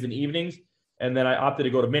was days and evenings. And then I opted to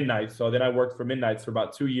go to midnight. So then I worked for midnights for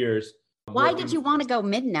about 2 years. Why did you want to go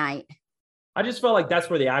midnight? I just felt like that's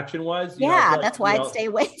where the action was. That's why I'd stay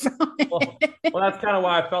away from it. Well, that's kind of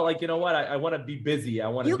why I felt like, what, I want to be busy.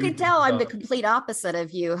 You can tell I'm the complete opposite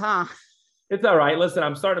of you, huh? It's all right. Listen,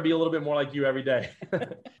 I'm starting to be a little bit more like you every day.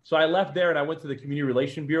 So I left there and I went to the community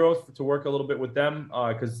relation bureaus to work a little bit with them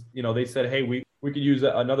because, they said, hey, we could use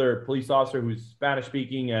another police officer who's Spanish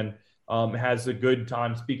speaking and has a good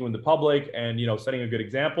time speaking with the public and, setting a good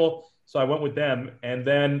example. So I went with them. And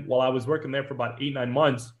then while I was working there for about 8-9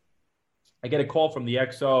 months, I get a call from the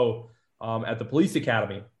XO at the police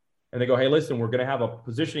academy. And they go, hey, listen, we're going to have a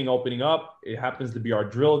positioning opening up. It happens to be our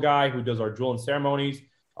drill guy who does our drill and ceremonies.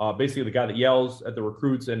 Basically the guy that yells at the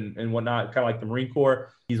recruits and whatnot, kind of like the Marine Corps.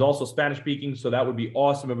 He's also Spanish speaking. So that would be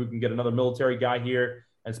awesome if we can get another military guy here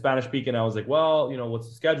and Spanish speaking. I was like, well, what's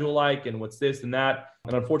the schedule like and what's this and that?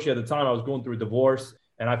 And unfortunately at the time I was going through a divorce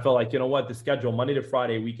and I felt like, the schedule Monday to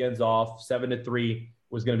Friday, weekends off, 7 to 3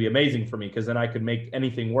 was going to be amazing for me because then I could make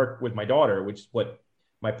anything work with my daughter, which is what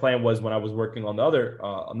my plan was when I was working on the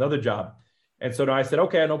other job. And so now I said,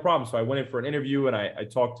 okay, no problem. So I went in for an interview and I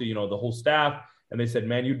talked to, the whole staff and they said,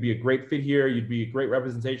 man, you'd be a great fit here. You'd be a great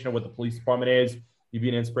representation of what the police department is. You be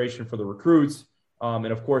an inspiration for the recruits. And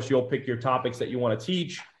of course, you'll pick your topics that you want to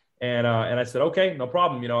teach. And I said, okay, no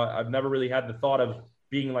problem. I've never really had the thought of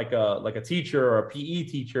being like a teacher or a PE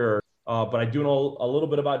teacher, but I do know a little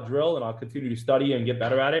bit about drill, and I'll continue to study and get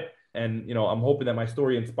better at it. And, I'm hoping that my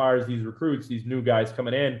story inspires these recruits, these new guys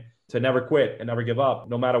coming in, to never quit and never give up.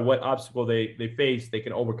 No matter what obstacle they face, they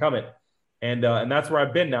can overcome it. And that's where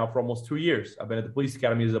I've been now for almost 2 years. I've been at the police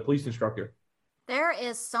academy as a police instructor. There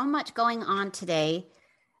is so much going on today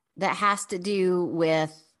that has to do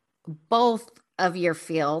with both of your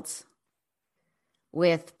fields,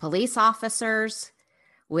 with police officers,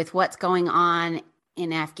 with what's going on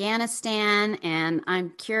in Afghanistan. And I'm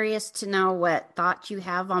curious to know what thoughts you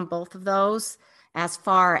have on both of those, as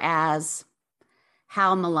far as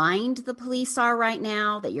how maligned the police are right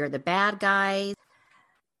now, that you're the bad guys,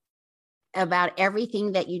 about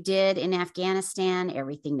everything that you did in Afghanistan,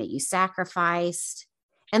 everything that you sacrificed.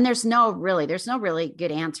 And there's no really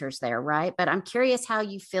good answers there, right? But I'm curious how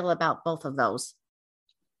you feel about both of those.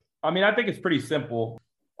 I mean, I think it's pretty simple.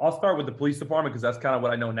 I'll start with the police department because that's kind of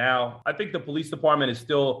what I know now. I think the police department is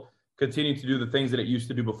still continuing to do the things that it used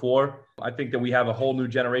to do before. I think that we have a whole new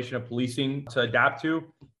generation of policing to adapt to.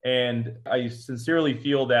 And I sincerely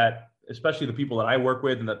feel that, especially the people that I work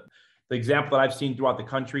with and the example that I've seen throughout the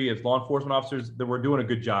country as law enforcement officers, that we're doing a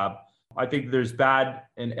good job. I think there's bad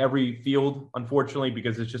in every field, unfortunately,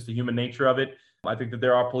 because it's just the human nature of it. I think that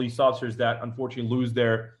there are police officers that unfortunately lose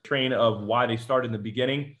their train of why they started in the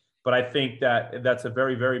beginning. But I think that that's a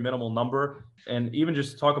very, very minimal number. And even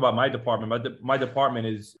just to talk about my department, my department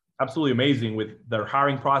is absolutely amazing with their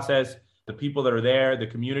hiring process, the people that are there, the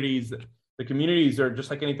communities. The communities are just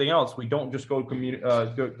like anything else. We don't just go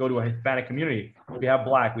to a Hispanic community. We have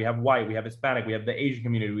Black, we have white, we have Hispanic, we have the Asian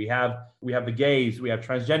community, we have the gays, we have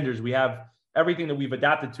transgenders, we have everything that we've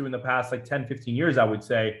adapted to in the past like 10, 15 years, I would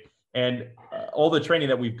say. And all the training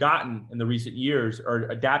that we've gotten in the recent years are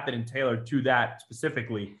adapted and tailored to that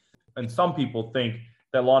specifically. And some people think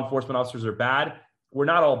that law enforcement officers are bad. We're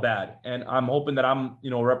not all bad. And I'm hoping that I'm,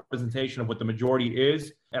 a representation of what the majority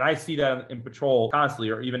is. And I see that in patrol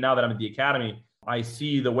constantly, or even now that I'm at the academy, I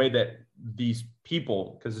see the way that these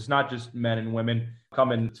people, because it's not just men and women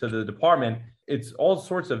coming to the department, it's all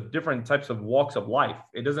sorts of different types of walks of life.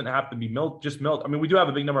 It doesn't have to be just military. I mean, we do have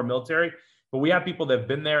a big number of military, but we have people that have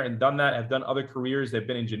been there and done that, have done other careers. They've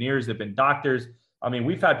been engineers, they've been doctors. I mean,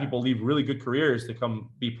 we've had people leave really good careers to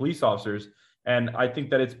come be police officers. And I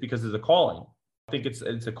think that it's because it's a calling. I think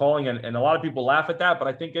it's a calling, and a lot of people laugh at that, but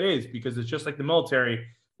I think it is, because it's just like the military,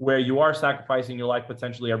 where you are sacrificing your life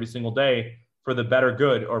potentially every single day for the better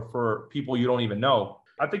good or for people you don't even know.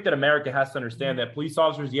 I think that America has to understand that police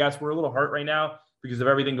officers, yes, we're a little hurt right now because of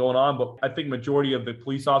everything going on, but I think majority of the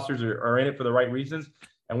police officers are in it for the right reasons,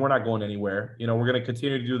 and we're not going anywhere. We're going to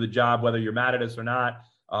continue to do the job, whether you're mad at us or not.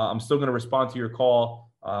 I'm still going to respond to your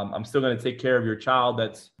call. I'm still going to take care of your child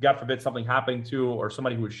that's, God forbid, something happening to, or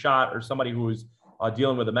somebody who was shot, or somebody who is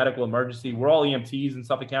dealing with a medical emergency. We're all EMTs in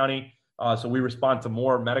Suffolk County. So we respond to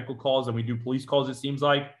more medical calls than we do police calls, it seems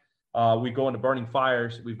like. We go into burning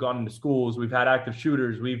fires. We've gone into schools. We've had active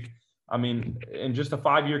shooters. In just a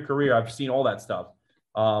 5-year career, I've seen all that stuff.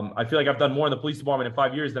 I feel like I've done more in the police department in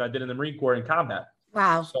 5 years than I did in the Marine Corps in combat.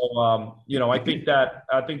 Wow. So, I think that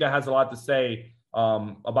has a lot to say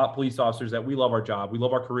about police officers, that we love our job. We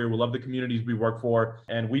love our career. We love the communities we work for.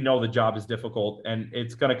 And we know the job is difficult, and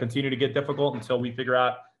it's going to continue to get difficult until we figure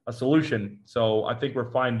out a solution. So I think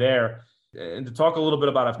we're fine there. And to talk a little bit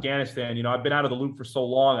about Afghanistan, I've been out of the loop for so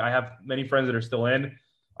long. I have many friends that are still in.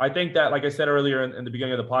 I think that, like I said earlier in the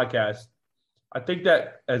beginning of the podcast, I think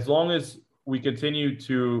that as long as we continue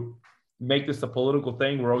to make this a political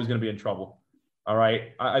thing, we're always going to be in trouble. All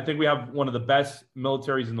right. I think we have one of the best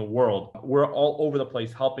militaries in the world. We're all over the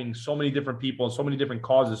place, helping so many different people, so many different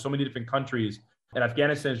causes, so many different countries. And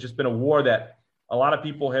Afghanistan has just been a war that a lot of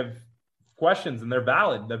people have questions, and they're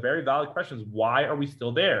valid. They're very valid questions. Why are we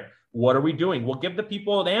still there? What are we doing? We'll give the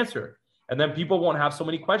people an answer, and then people won't have so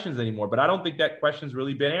many questions anymore. But I don't think that question's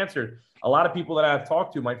really been answered. A lot of people that I've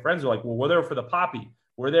talked to, my friends, are like, well, we're there for the poppy.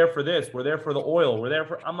 We're there for this. We're there for the oil.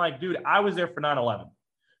 I'm like, dude, I was there for 9/11.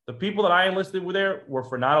 The people that I enlisted were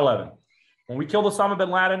for 9/11. When we killed Osama bin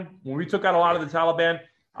Laden, when we took out a lot of the Taliban,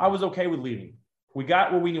 I was okay with leaving. We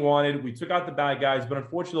got what we wanted. We took out the bad guys, but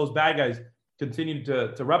unfortunately, those bad guys continued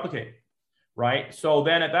to replicate. Right. So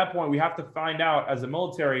then at that point, we have to find out as a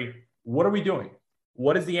military, what are we doing?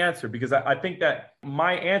 What is the answer? Because I think that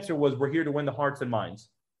my answer was, we're here to win the hearts and minds.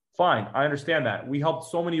 Fine. I understand that. We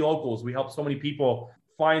helped so many locals. We helped so many people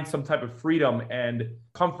find some type of freedom and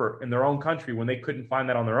comfort in their own country when they couldn't find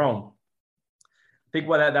that on their own. I think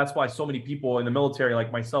that's why so many people in the military,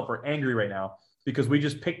 like myself, are angry right now. because we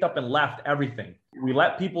just picked up and left everything. We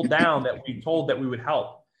let people down that we told that we would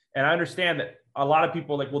help. And I understand that a lot of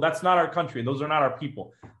people are like, well, that's not our country. Those are not our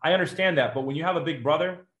people. I understand that. But when you have a big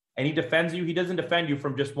brother and he defends you, he doesn't defend you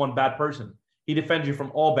from just one bad person. He defends you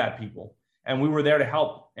from all bad people. And we were there to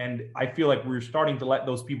help. And I feel like we're starting to let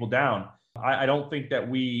those people down. I don't think that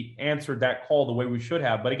we answered that call the way we should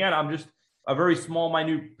have. But again, I'm just a very small,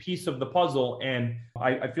 minute piece of the puzzle. And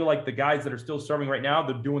I feel like the guys that are still serving right now,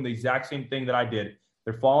 they're doing the exact same thing that I did.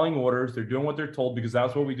 They're following orders. They're doing what they're told, because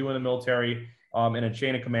that's what we do in the military, in a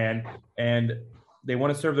chain of command. And they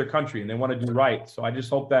want to serve their country and they want to do right. So I just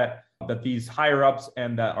hope that these higher ups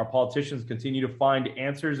and that our politicians continue to find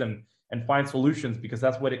answers and find solutions, because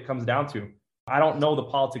that's what it comes down to. I don't know the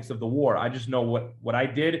politics of the war. I just know what I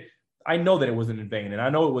did. I know that it wasn't in vain, and I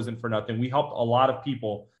know it wasn't for nothing. We helped a lot of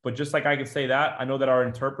people, but just like I could say that, I know that our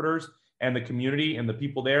interpreters and the community and the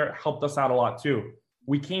people there helped us out a lot too.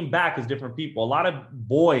 We came back as different people. A lot of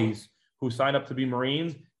boys who signed up to be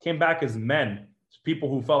Marines came back as men, people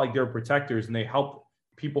who felt like they were protectors, and they helped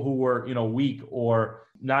people who were, weak or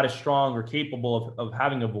not as strong or capable of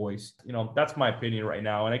having a voice. That's my opinion right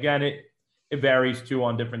now. And again, it varies too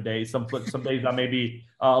on different days. Some days I may be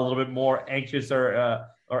a little bit more anxious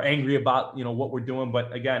or angry about, what we're doing.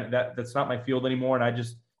 But again, that's not my field anymore. And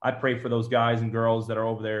I pray for those guys and girls that are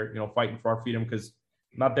over there, fighting for our freedom, because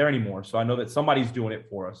I'm not there anymore. So I know that somebody's doing it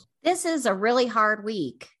for us. This is a really hard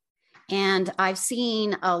week. And I've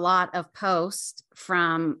seen a lot of posts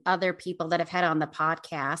from other people that have had on the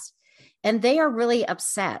podcast, and they are really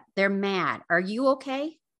upset. They're mad. Are you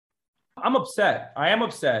okay? I'm upset. I am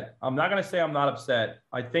upset. I'm not going to say I'm not upset.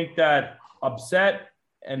 I think that upset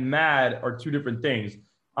and mad are two different things.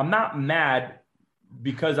 I'm not mad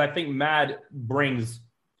because I think mad brings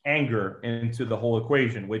anger into the whole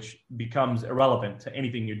equation, which becomes irrelevant to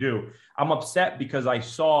anything you do. I'm upset because I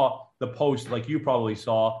saw the post like you probably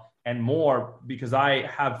saw, and more because I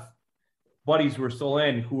have buddies who are still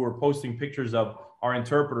in who are posting pictures of our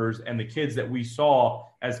interpreters and the kids that we saw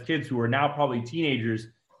as kids who are now probably teenagers,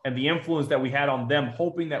 and the influence that we had on them,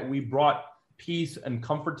 hoping that we brought peace and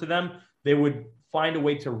comfort to them. They would find a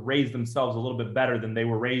way to raise themselves a little bit better than they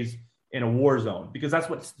were raised in a war zone, because that's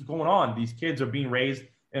what's going on. These kids are being raised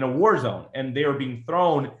in a war zone, and they are being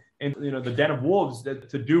thrown in, the den of wolves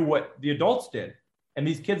to do what the adults did. And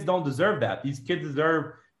these kids don't deserve that. These kids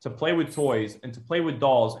deserve to play with toys and to play with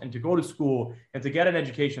dolls and to go to school and to get an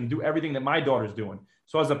education, do everything that my daughter's doing.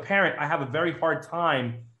 So as a parent, I have a very hard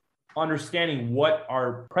time understanding what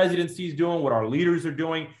our presidency is doing, what our leaders are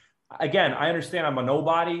doing. Again, I understand I'm a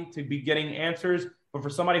nobody to be getting answers, but for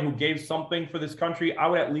somebody who gave something for this country, I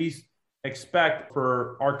would at least expect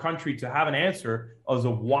for our country to have an answer as to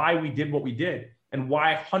why we did what we did, and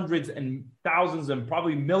why hundreds and thousands and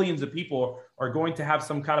probably millions of people are going to have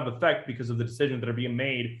some kind of effect because of the decisions that are being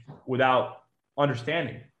made without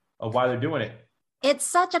understanding of why they're doing it. It's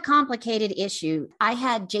such a complicated issue. I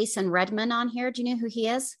had Jason Redman on here. Do you know who he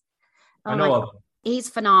is? I know of him. He's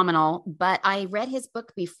phenomenal, but I read his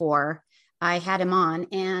book before I had him on.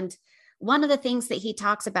 And one of the things that he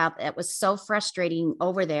talks about that was so frustrating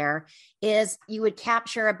over there is you would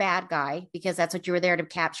capture a bad guy, because that's what you were there to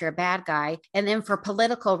capture, a bad guy. And then for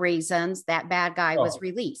political reasons, that bad guy was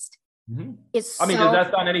released. Mm-hmm. Does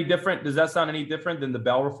that sound any different? Does that sound any different than the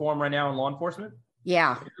bail reform right now in law enforcement?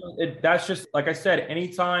 Yeah. That's just, like I said,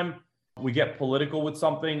 anytime we get political with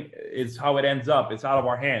something, it's how it ends up. It's out of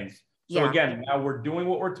our hands. So again, now we're doing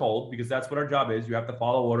what we're told, because that's what our job is. You have to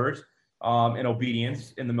follow orders and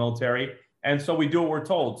obedience in the military. And so we do what we're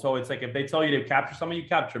told. So it's like, if they tell you to capture someone, you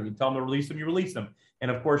capture them. You tell them to release them, you release them.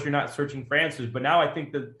 And of course, you're not searching for answers. But now I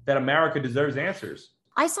think that America deserves answers.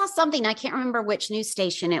 I saw something, I can't remember which news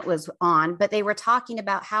station it was on, but they were talking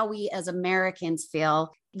about how we as Americans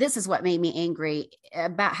feel. This is what made me angry,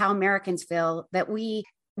 about how Americans feel that we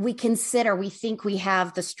think we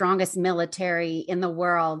have the strongest military in the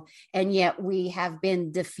world, and yet we have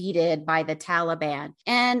been defeated by the Taliban.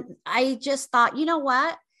 And I just thought, you know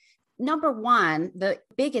what? Number one, the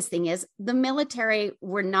biggest thing is the military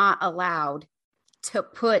were not allowed to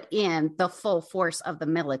put in the full force of the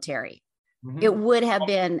military. Mm-hmm. It would have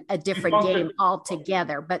been a different game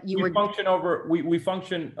altogether, but we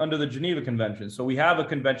function under the Geneva Convention. So we have a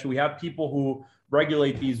convention, we have people who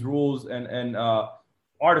regulate these rules and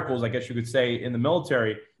articles, I guess you could say, in the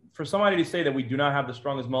military. For somebody to say that we do not have the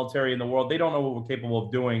strongest military in the world, they don't know what we're capable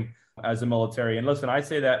of doing as a military. And listen, I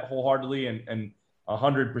say that wholeheartedly and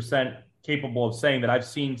 100% capable of saying that I've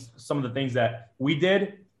seen some of the things that we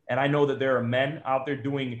did And I know that there are men out there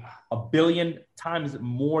doing a billion times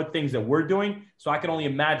more things that we're doing. So I can only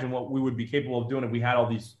imagine what we would be capable of doing if we had all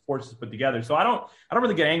these forces put together. So I don't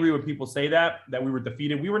really get angry when people say that we were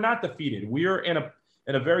defeated. We were not defeated. We are in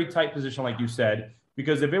a very tight position, like you said,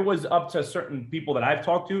 because if it was up to certain people that I've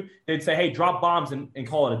talked to, they'd say, hey, drop bombs and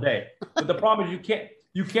call it a day. But the problem is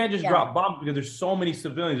you can't just drop bombs because there's so many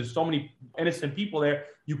civilians, there's so many innocent people there.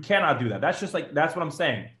 You cannot do that. That's what I'm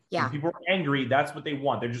saying. Yeah. When people are angry, that's what they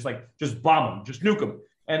want. They're just like, just bomb them, just nuke them.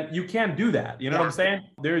 And you can't do that. You know what I'm saying?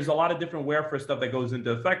 There's a lot of different warfare stuff that goes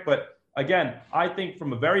into effect. But again, I think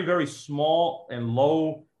from a very, very small and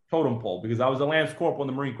low totem pole, because I was a Lance Corporal in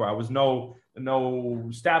the Marine Corps. I was no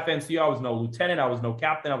staff NCO. I was no lieutenant. I was no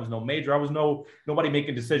captain. I was no major. I was nobody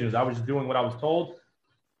making decisions. I was just doing what I was told.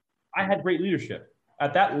 I had great leadership.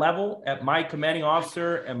 At that level, at my commanding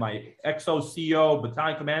officer and my XO CEO,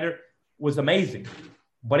 battalion commander was amazing.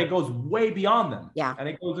 But it goes way beyond them. Yeah. And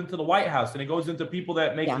it goes into the White House and it goes into people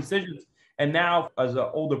that make decisions. And now as an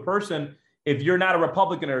older person, if you're not a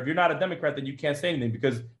Republican or if you're not a Democrat, then you can't say anything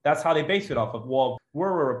because that's how they base it off of. Well,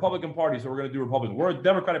 we're a Republican party, so we're going to do Republican. We're a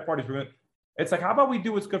Democratic party, so it's like, how about we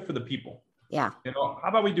do what's good for the people? Yeah. How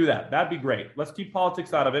about we do that? That'd be great. Let's keep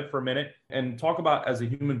politics out of it for a minute and talk about as a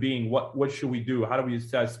human being, what should we do? How do we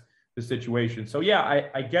assess the situation? So yeah,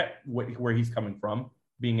 I get where he's coming from,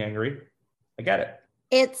 being angry. I get it.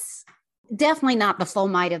 It's definitely not the full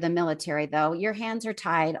might of the military, though. Your hands are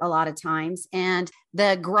tied a lot of times. And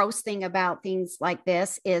the gross thing about things like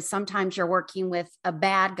this is sometimes you're working with a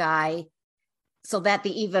bad guy so that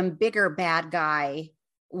the even bigger bad guy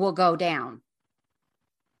will go down.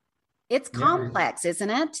 It's complex, isn't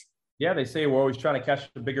it? Yeah, they say we're always trying to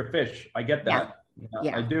catch the bigger fish. I get that.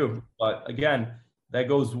 Yeah. I do. But again, that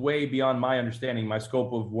goes way beyond my understanding, my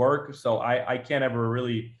scope of work. So I can't ever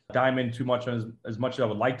really dive in too much as much as I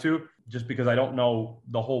would like to, just because I don't know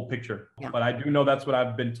the whole picture. Yeah. But I do know that's what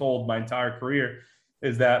I've been told my entire career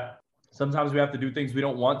is that sometimes we have to do things we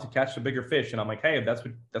don't want to catch the bigger fish. And I'm like, hey, if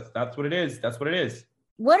that's what it is, that's what it is.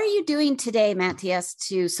 What are you doing today, Matthias,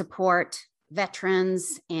 to support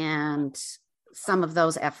veterans and some of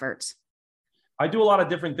those efforts? I do a lot of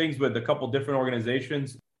different things with a couple different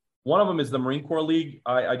organizations. One of them is the Marine Corps League.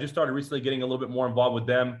 I just started recently getting a little bit more involved with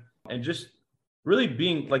them and just really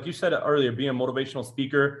being, like you said earlier, being a motivational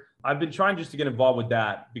speaker. I've been trying just to get involved with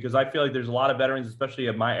that because I feel like there's a lot of veterans, especially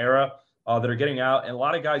of my era, that are getting out. And a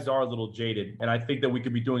lot of guys are a little jaded. And I think that we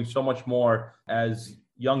could be doing so much more as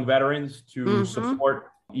young veterans to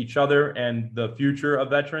support each other and the future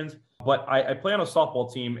of veterans. But I play on a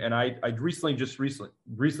softball team, and I recently just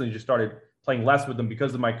started playing less with them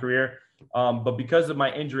because of my career. But because of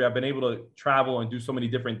my injury, I've been able to travel and do so many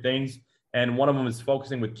different things. And one of them is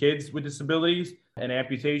focusing with kids with disabilities and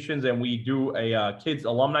amputations. And we do a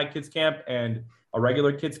alumni kids camp and a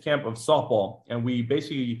regular kids camp of softball. And we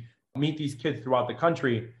basically meet these kids throughout the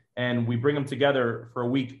country, and we bring them together for a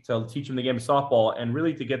week to teach them the game of softball and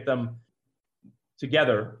really to get them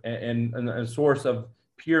together and a source of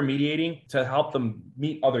peer mediating to help them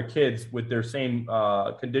meet other kids with their same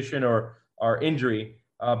condition or injury.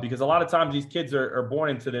 Because a lot of times these kids are born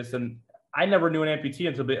into this, and I never knew an amputee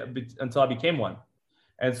until I became one.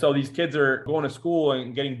 And so these kids are going to school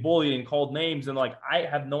and getting bullied and called names. And like, I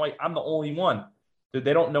have no idea, I'm the only one.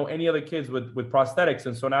 They don't know any other kids with prosthetics.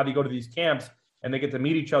 And so now they go to these camps and they get to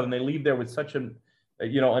meet each other, and they leave there with such an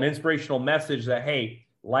inspirational message that, hey,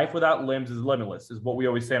 life without limbs is limitless, is what we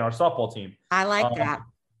always say in our softball team. I like that.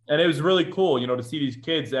 And it was really cool, to see these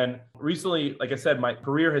kids. And recently, like I said, my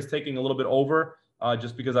career has taken a little bit over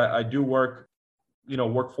just because I do work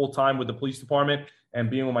full time with the police department and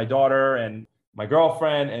being with my daughter and my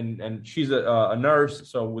girlfriend, and she's a nurse.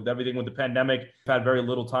 So with everything with the pandemic, we've had very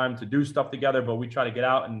little time to do stuff together, but we try to get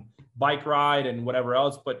out and bike ride and whatever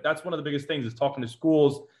else. But that's one of the biggest things is talking to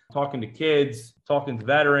schools, talking to kids, talking to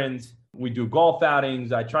veterans. We do golf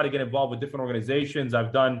outings. I try to get involved with different organizations.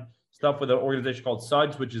 I've done stuff with an organization called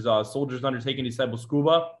SUDS, which is Soldiers Undertaking Disable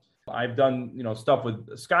Scuba. I've done, stuff with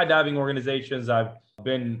skydiving organizations. I've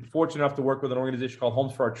been fortunate enough to work with an organization called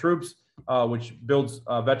Homes for Our Troops, which builds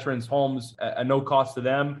veterans' homes at no cost to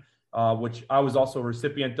them, which I was also a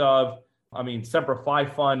recipient of. Semper Fi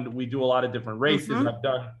Fund, we do a lot of different races. I've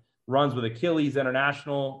done runs with Achilles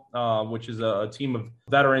International, which is a team of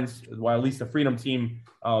veterans, well, at least a freedom team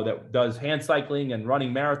that does hand cycling and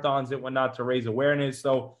running marathons and whatnot to raise awareness.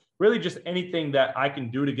 So really just anything that I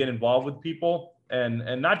can do to get involved with people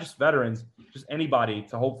and not just veterans, just anybody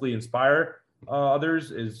to hopefully inspire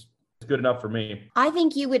others is good enough for me. I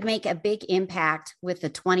think you would make a big impact with the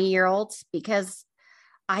 20-year-olds because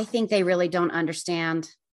I think they really don't understand.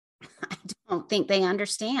 I don't think they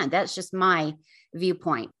understand. That's just my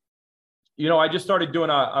viewpoint. I just started doing.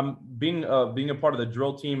 I'm being a part of the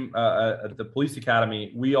drill team at the police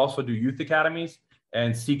academy. We also do youth academies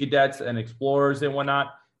and Sea Cadets and explorers and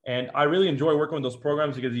whatnot. And I really enjoy working with those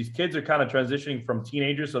programs because these kids are kind of transitioning from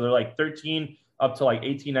teenagers. So they're like 13 up to like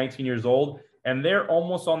 18, 19 years old. And they're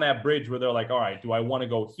almost on that bridge where they're like, all right, do I want to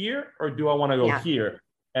go here or do I want to go here?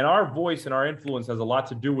 And our voice and our influence has a lot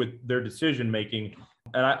to do with their decision making.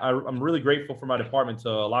 And I'm really grateful for my department to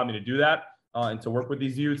allow me to do that and to work with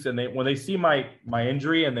these youths. And when they see my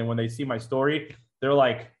injury and then when they see my story, they're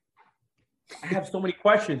like, I have so many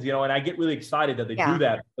questions, and I get really excited that they do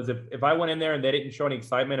that. Because if I went in there and they didn't show any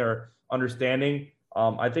excitement or understanding,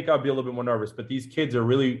 I think I'd be a little bit more nervous. But these kids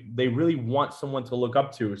they really want someone to look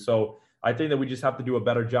up to. So I think that we just have to do a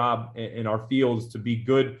better job in our fields to be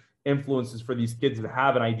good influences for these kids that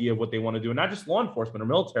have an idea of what they want to do, and not just law enforcement or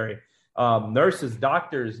military, nurses,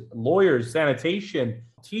 doctors, lawyers, sanitation,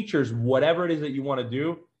 teachers, whatever it is that you want to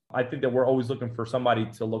do. I think that we're always looking for somebody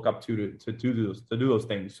to look up to do those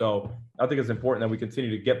things. So I think it's important that we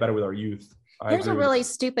continue to get better with our youth. Here's a really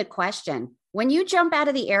stupid question. When you jump out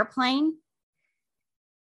of the airplane,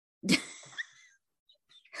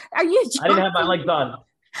 are you jumping? I didn't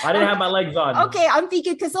have my legs on. Okay, I'm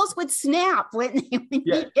thinking because those would snap when you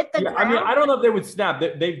hit the ground. I mean, I don't know if they would snap.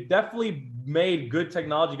 They've definitely made good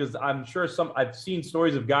technology because I'm sure I've seen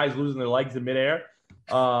stories of guys losing their legs in midair.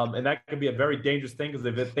 And that could be a very dangerous thing because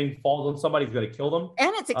if a thing falls on somebody, it's going to kill them.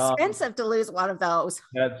 And it's expensive to lose one of those.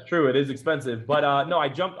 That's true. It is expensive. But no, I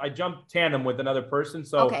jumped tandem with another person.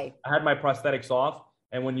 So I had my prosthetics off.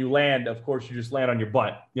 And when you land, of course, you just land on your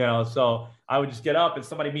butt, So I would just get up and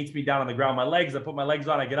somebody meets me down on the ground. I put my legs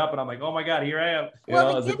on, I get up and I'm like, oh my God, here I am.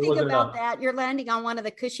 The good thing about that, you're landing on one of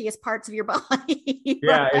the cushiest parts of your body.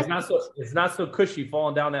 Yeah, it's not so cushy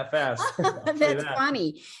falling down that fast. That's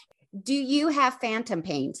funny. Do you have phantom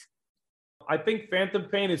pains? I think phantom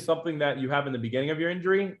pain is something that you have in the beginning of your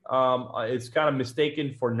injury. It's kind of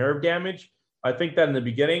mistaken for nerve damage. I think that in the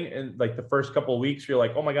beginning, in like the first couple of weeks, you're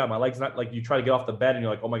like, oh my God, my leg's not, like you try to get off the bed and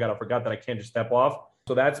you're like, oh my God, I forgot that I can't just step off.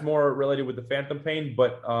 So that's more related with the phantom pain,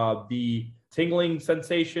 but the tingling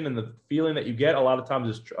sensation and the feeling that you get a lot of times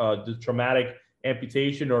is the traumatic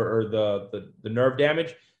amputation or the nerve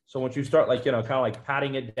damage. So once you start kind of like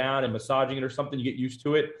patting it down and massaging it or something, you get used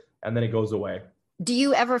to it and then it goes away. Do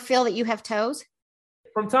you ever feel that you have toes?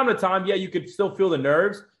 From time to time, yeah, you could still feel the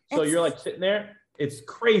nerves. So you're like sitting there. It's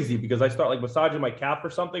crazy because I start like massaging my calf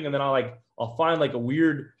or something, and then I'll find like a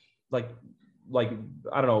weird, like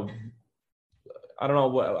I don't know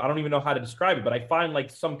what, I don't even know how to describe it, but I find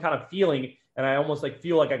like some kind of feeling, and I almost like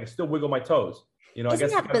feel like I can still wiggle my toes.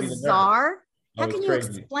 Isn't that bizarre? How can you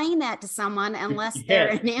explain that to someone unless they're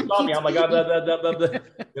an amputee? I'm like, I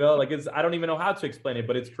don't even know how to explain it,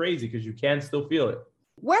 but it's crazy because you can still feel it.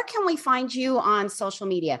 Where can we find you on social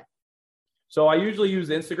media? So I usually use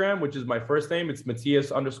Instagram, which is my first name. It's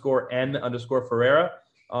Matias_N_Ferreira.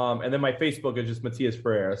 And then my Facebook is just Matias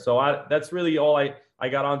Ferreira. So that's really all I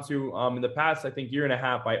got onto. In the past, I think year and a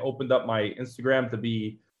half, I opened up my Instagram to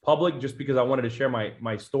be public just because I wanted to share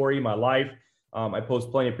my story, my life. I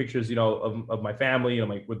post plenty of pictures, of my family,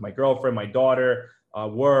 with my girlfriend, my daughter,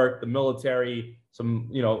 work, the military, some,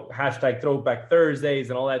 hashtag Throwback Thursdays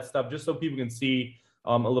and all that stuff, just so people can see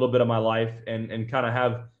a little bit of my life and kind of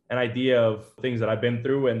have an idea of things that I've been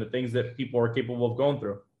through and the things that people are capable of going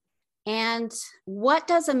through. And what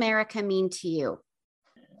does America mean to you?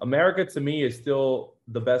 America to me is still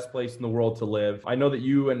the best place in the world to live. I know that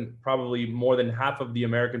you and probably more than half of the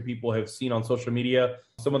American people have seen on social media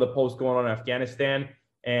some of the posts going on in Afghanistan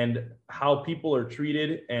and how people are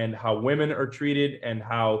treated and how women are treated and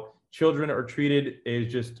how children are treated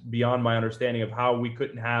is just beyond my understanding of how we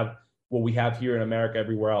couldn't have what we have here in America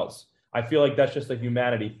everywhere else. I feel like that's just a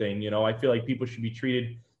humanity thing. I feel like people should be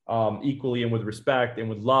treated equally and with respect and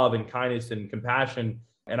with love and kindness and compassion.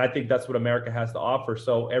 And I think that's what America has to offer.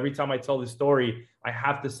 So every time I tell this story, I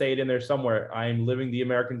have to say it in there somewhere. I am living the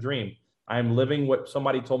American dream. I'm living what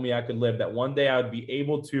somebody told me I could live, that one day I would be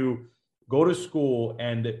able to go to school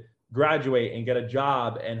and graduate and get a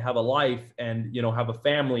job and have a life and, have a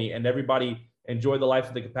family and everybody enjoy the life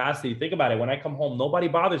of the capacity. Think about it. When I come home, nobody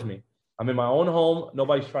bothers me. I'm in my own home.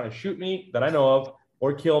 Nobody's trying to shoot me that I know of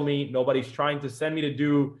or kill me. Nobody's trying to send me to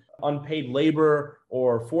do unpaid labor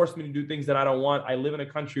or force me to do things that I don't want. I live in a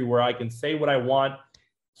country where I can say what I want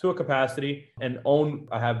to a capacity and own.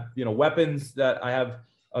 I have, weapons that I have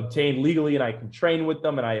obtained legally and I can train with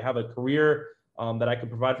them and I have a career that I can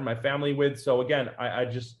provide for my family with. So again, I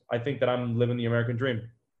think that I'm living the American dream.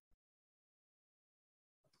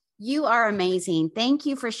 You are amazing. Thank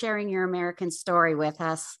you for sharing your American story with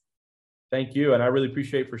us. Thank you. And I really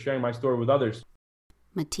appreciate for sharing my story with others.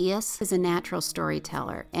 Matthias is a natural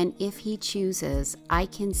storyteller, and if he chooses, I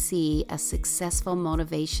can see a successful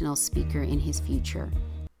motivational speaker in his future.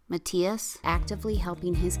 Matthias actively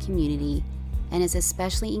helping his community and is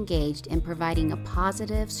especially engaged in providing a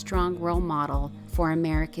positive, strong role model for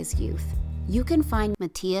America's youth. You can find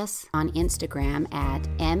Matthias on Instagram at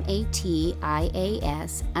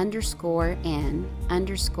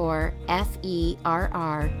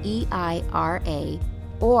MATIAS_N_FERREIRA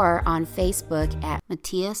or on Facebook at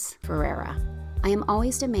Matthias Ferreira. I am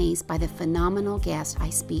always amazed by the phenomenal guests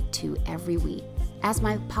I speak to every week. As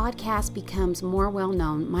my podcast becomes more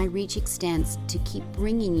well-known, my reach extends to keep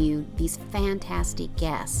bringing you these fantastic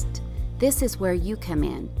guests. This is where you come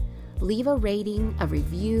in. Leave a rating, a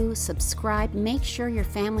review, subscribe, make sure your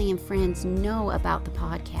family and friends know about the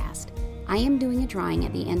podcast. I am doing a drawing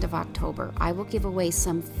at the end of October. I will give away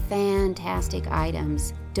some fantastic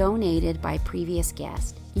items donated by previous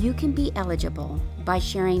guests. You can be eligible by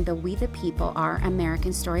sharing the We the People Our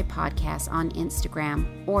American Story podcast on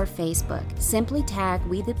Instagram or Facebook. Simply tag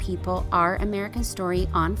We the People Our American Story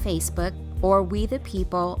on Facebook or We the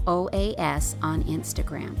People OAS on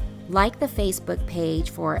Instagram. Like the Facebook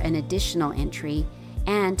page for an additional entry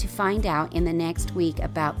and to find out in the next week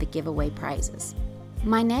about the giveaway prizes.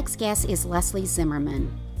 My next guest is Leslie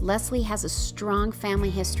Zimmerman. Leslie has a strong family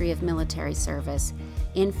history of military service.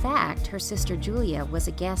 In fact, her sister Julia was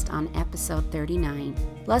a guest on episode 39.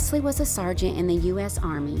 Leslie was a sergeant in the U.S.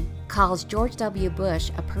 Army, calls George W. Bush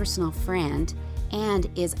a personal friend, and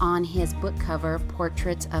is on his book cover,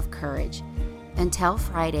 Portraits of Courage. Until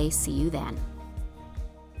Friday, see you then.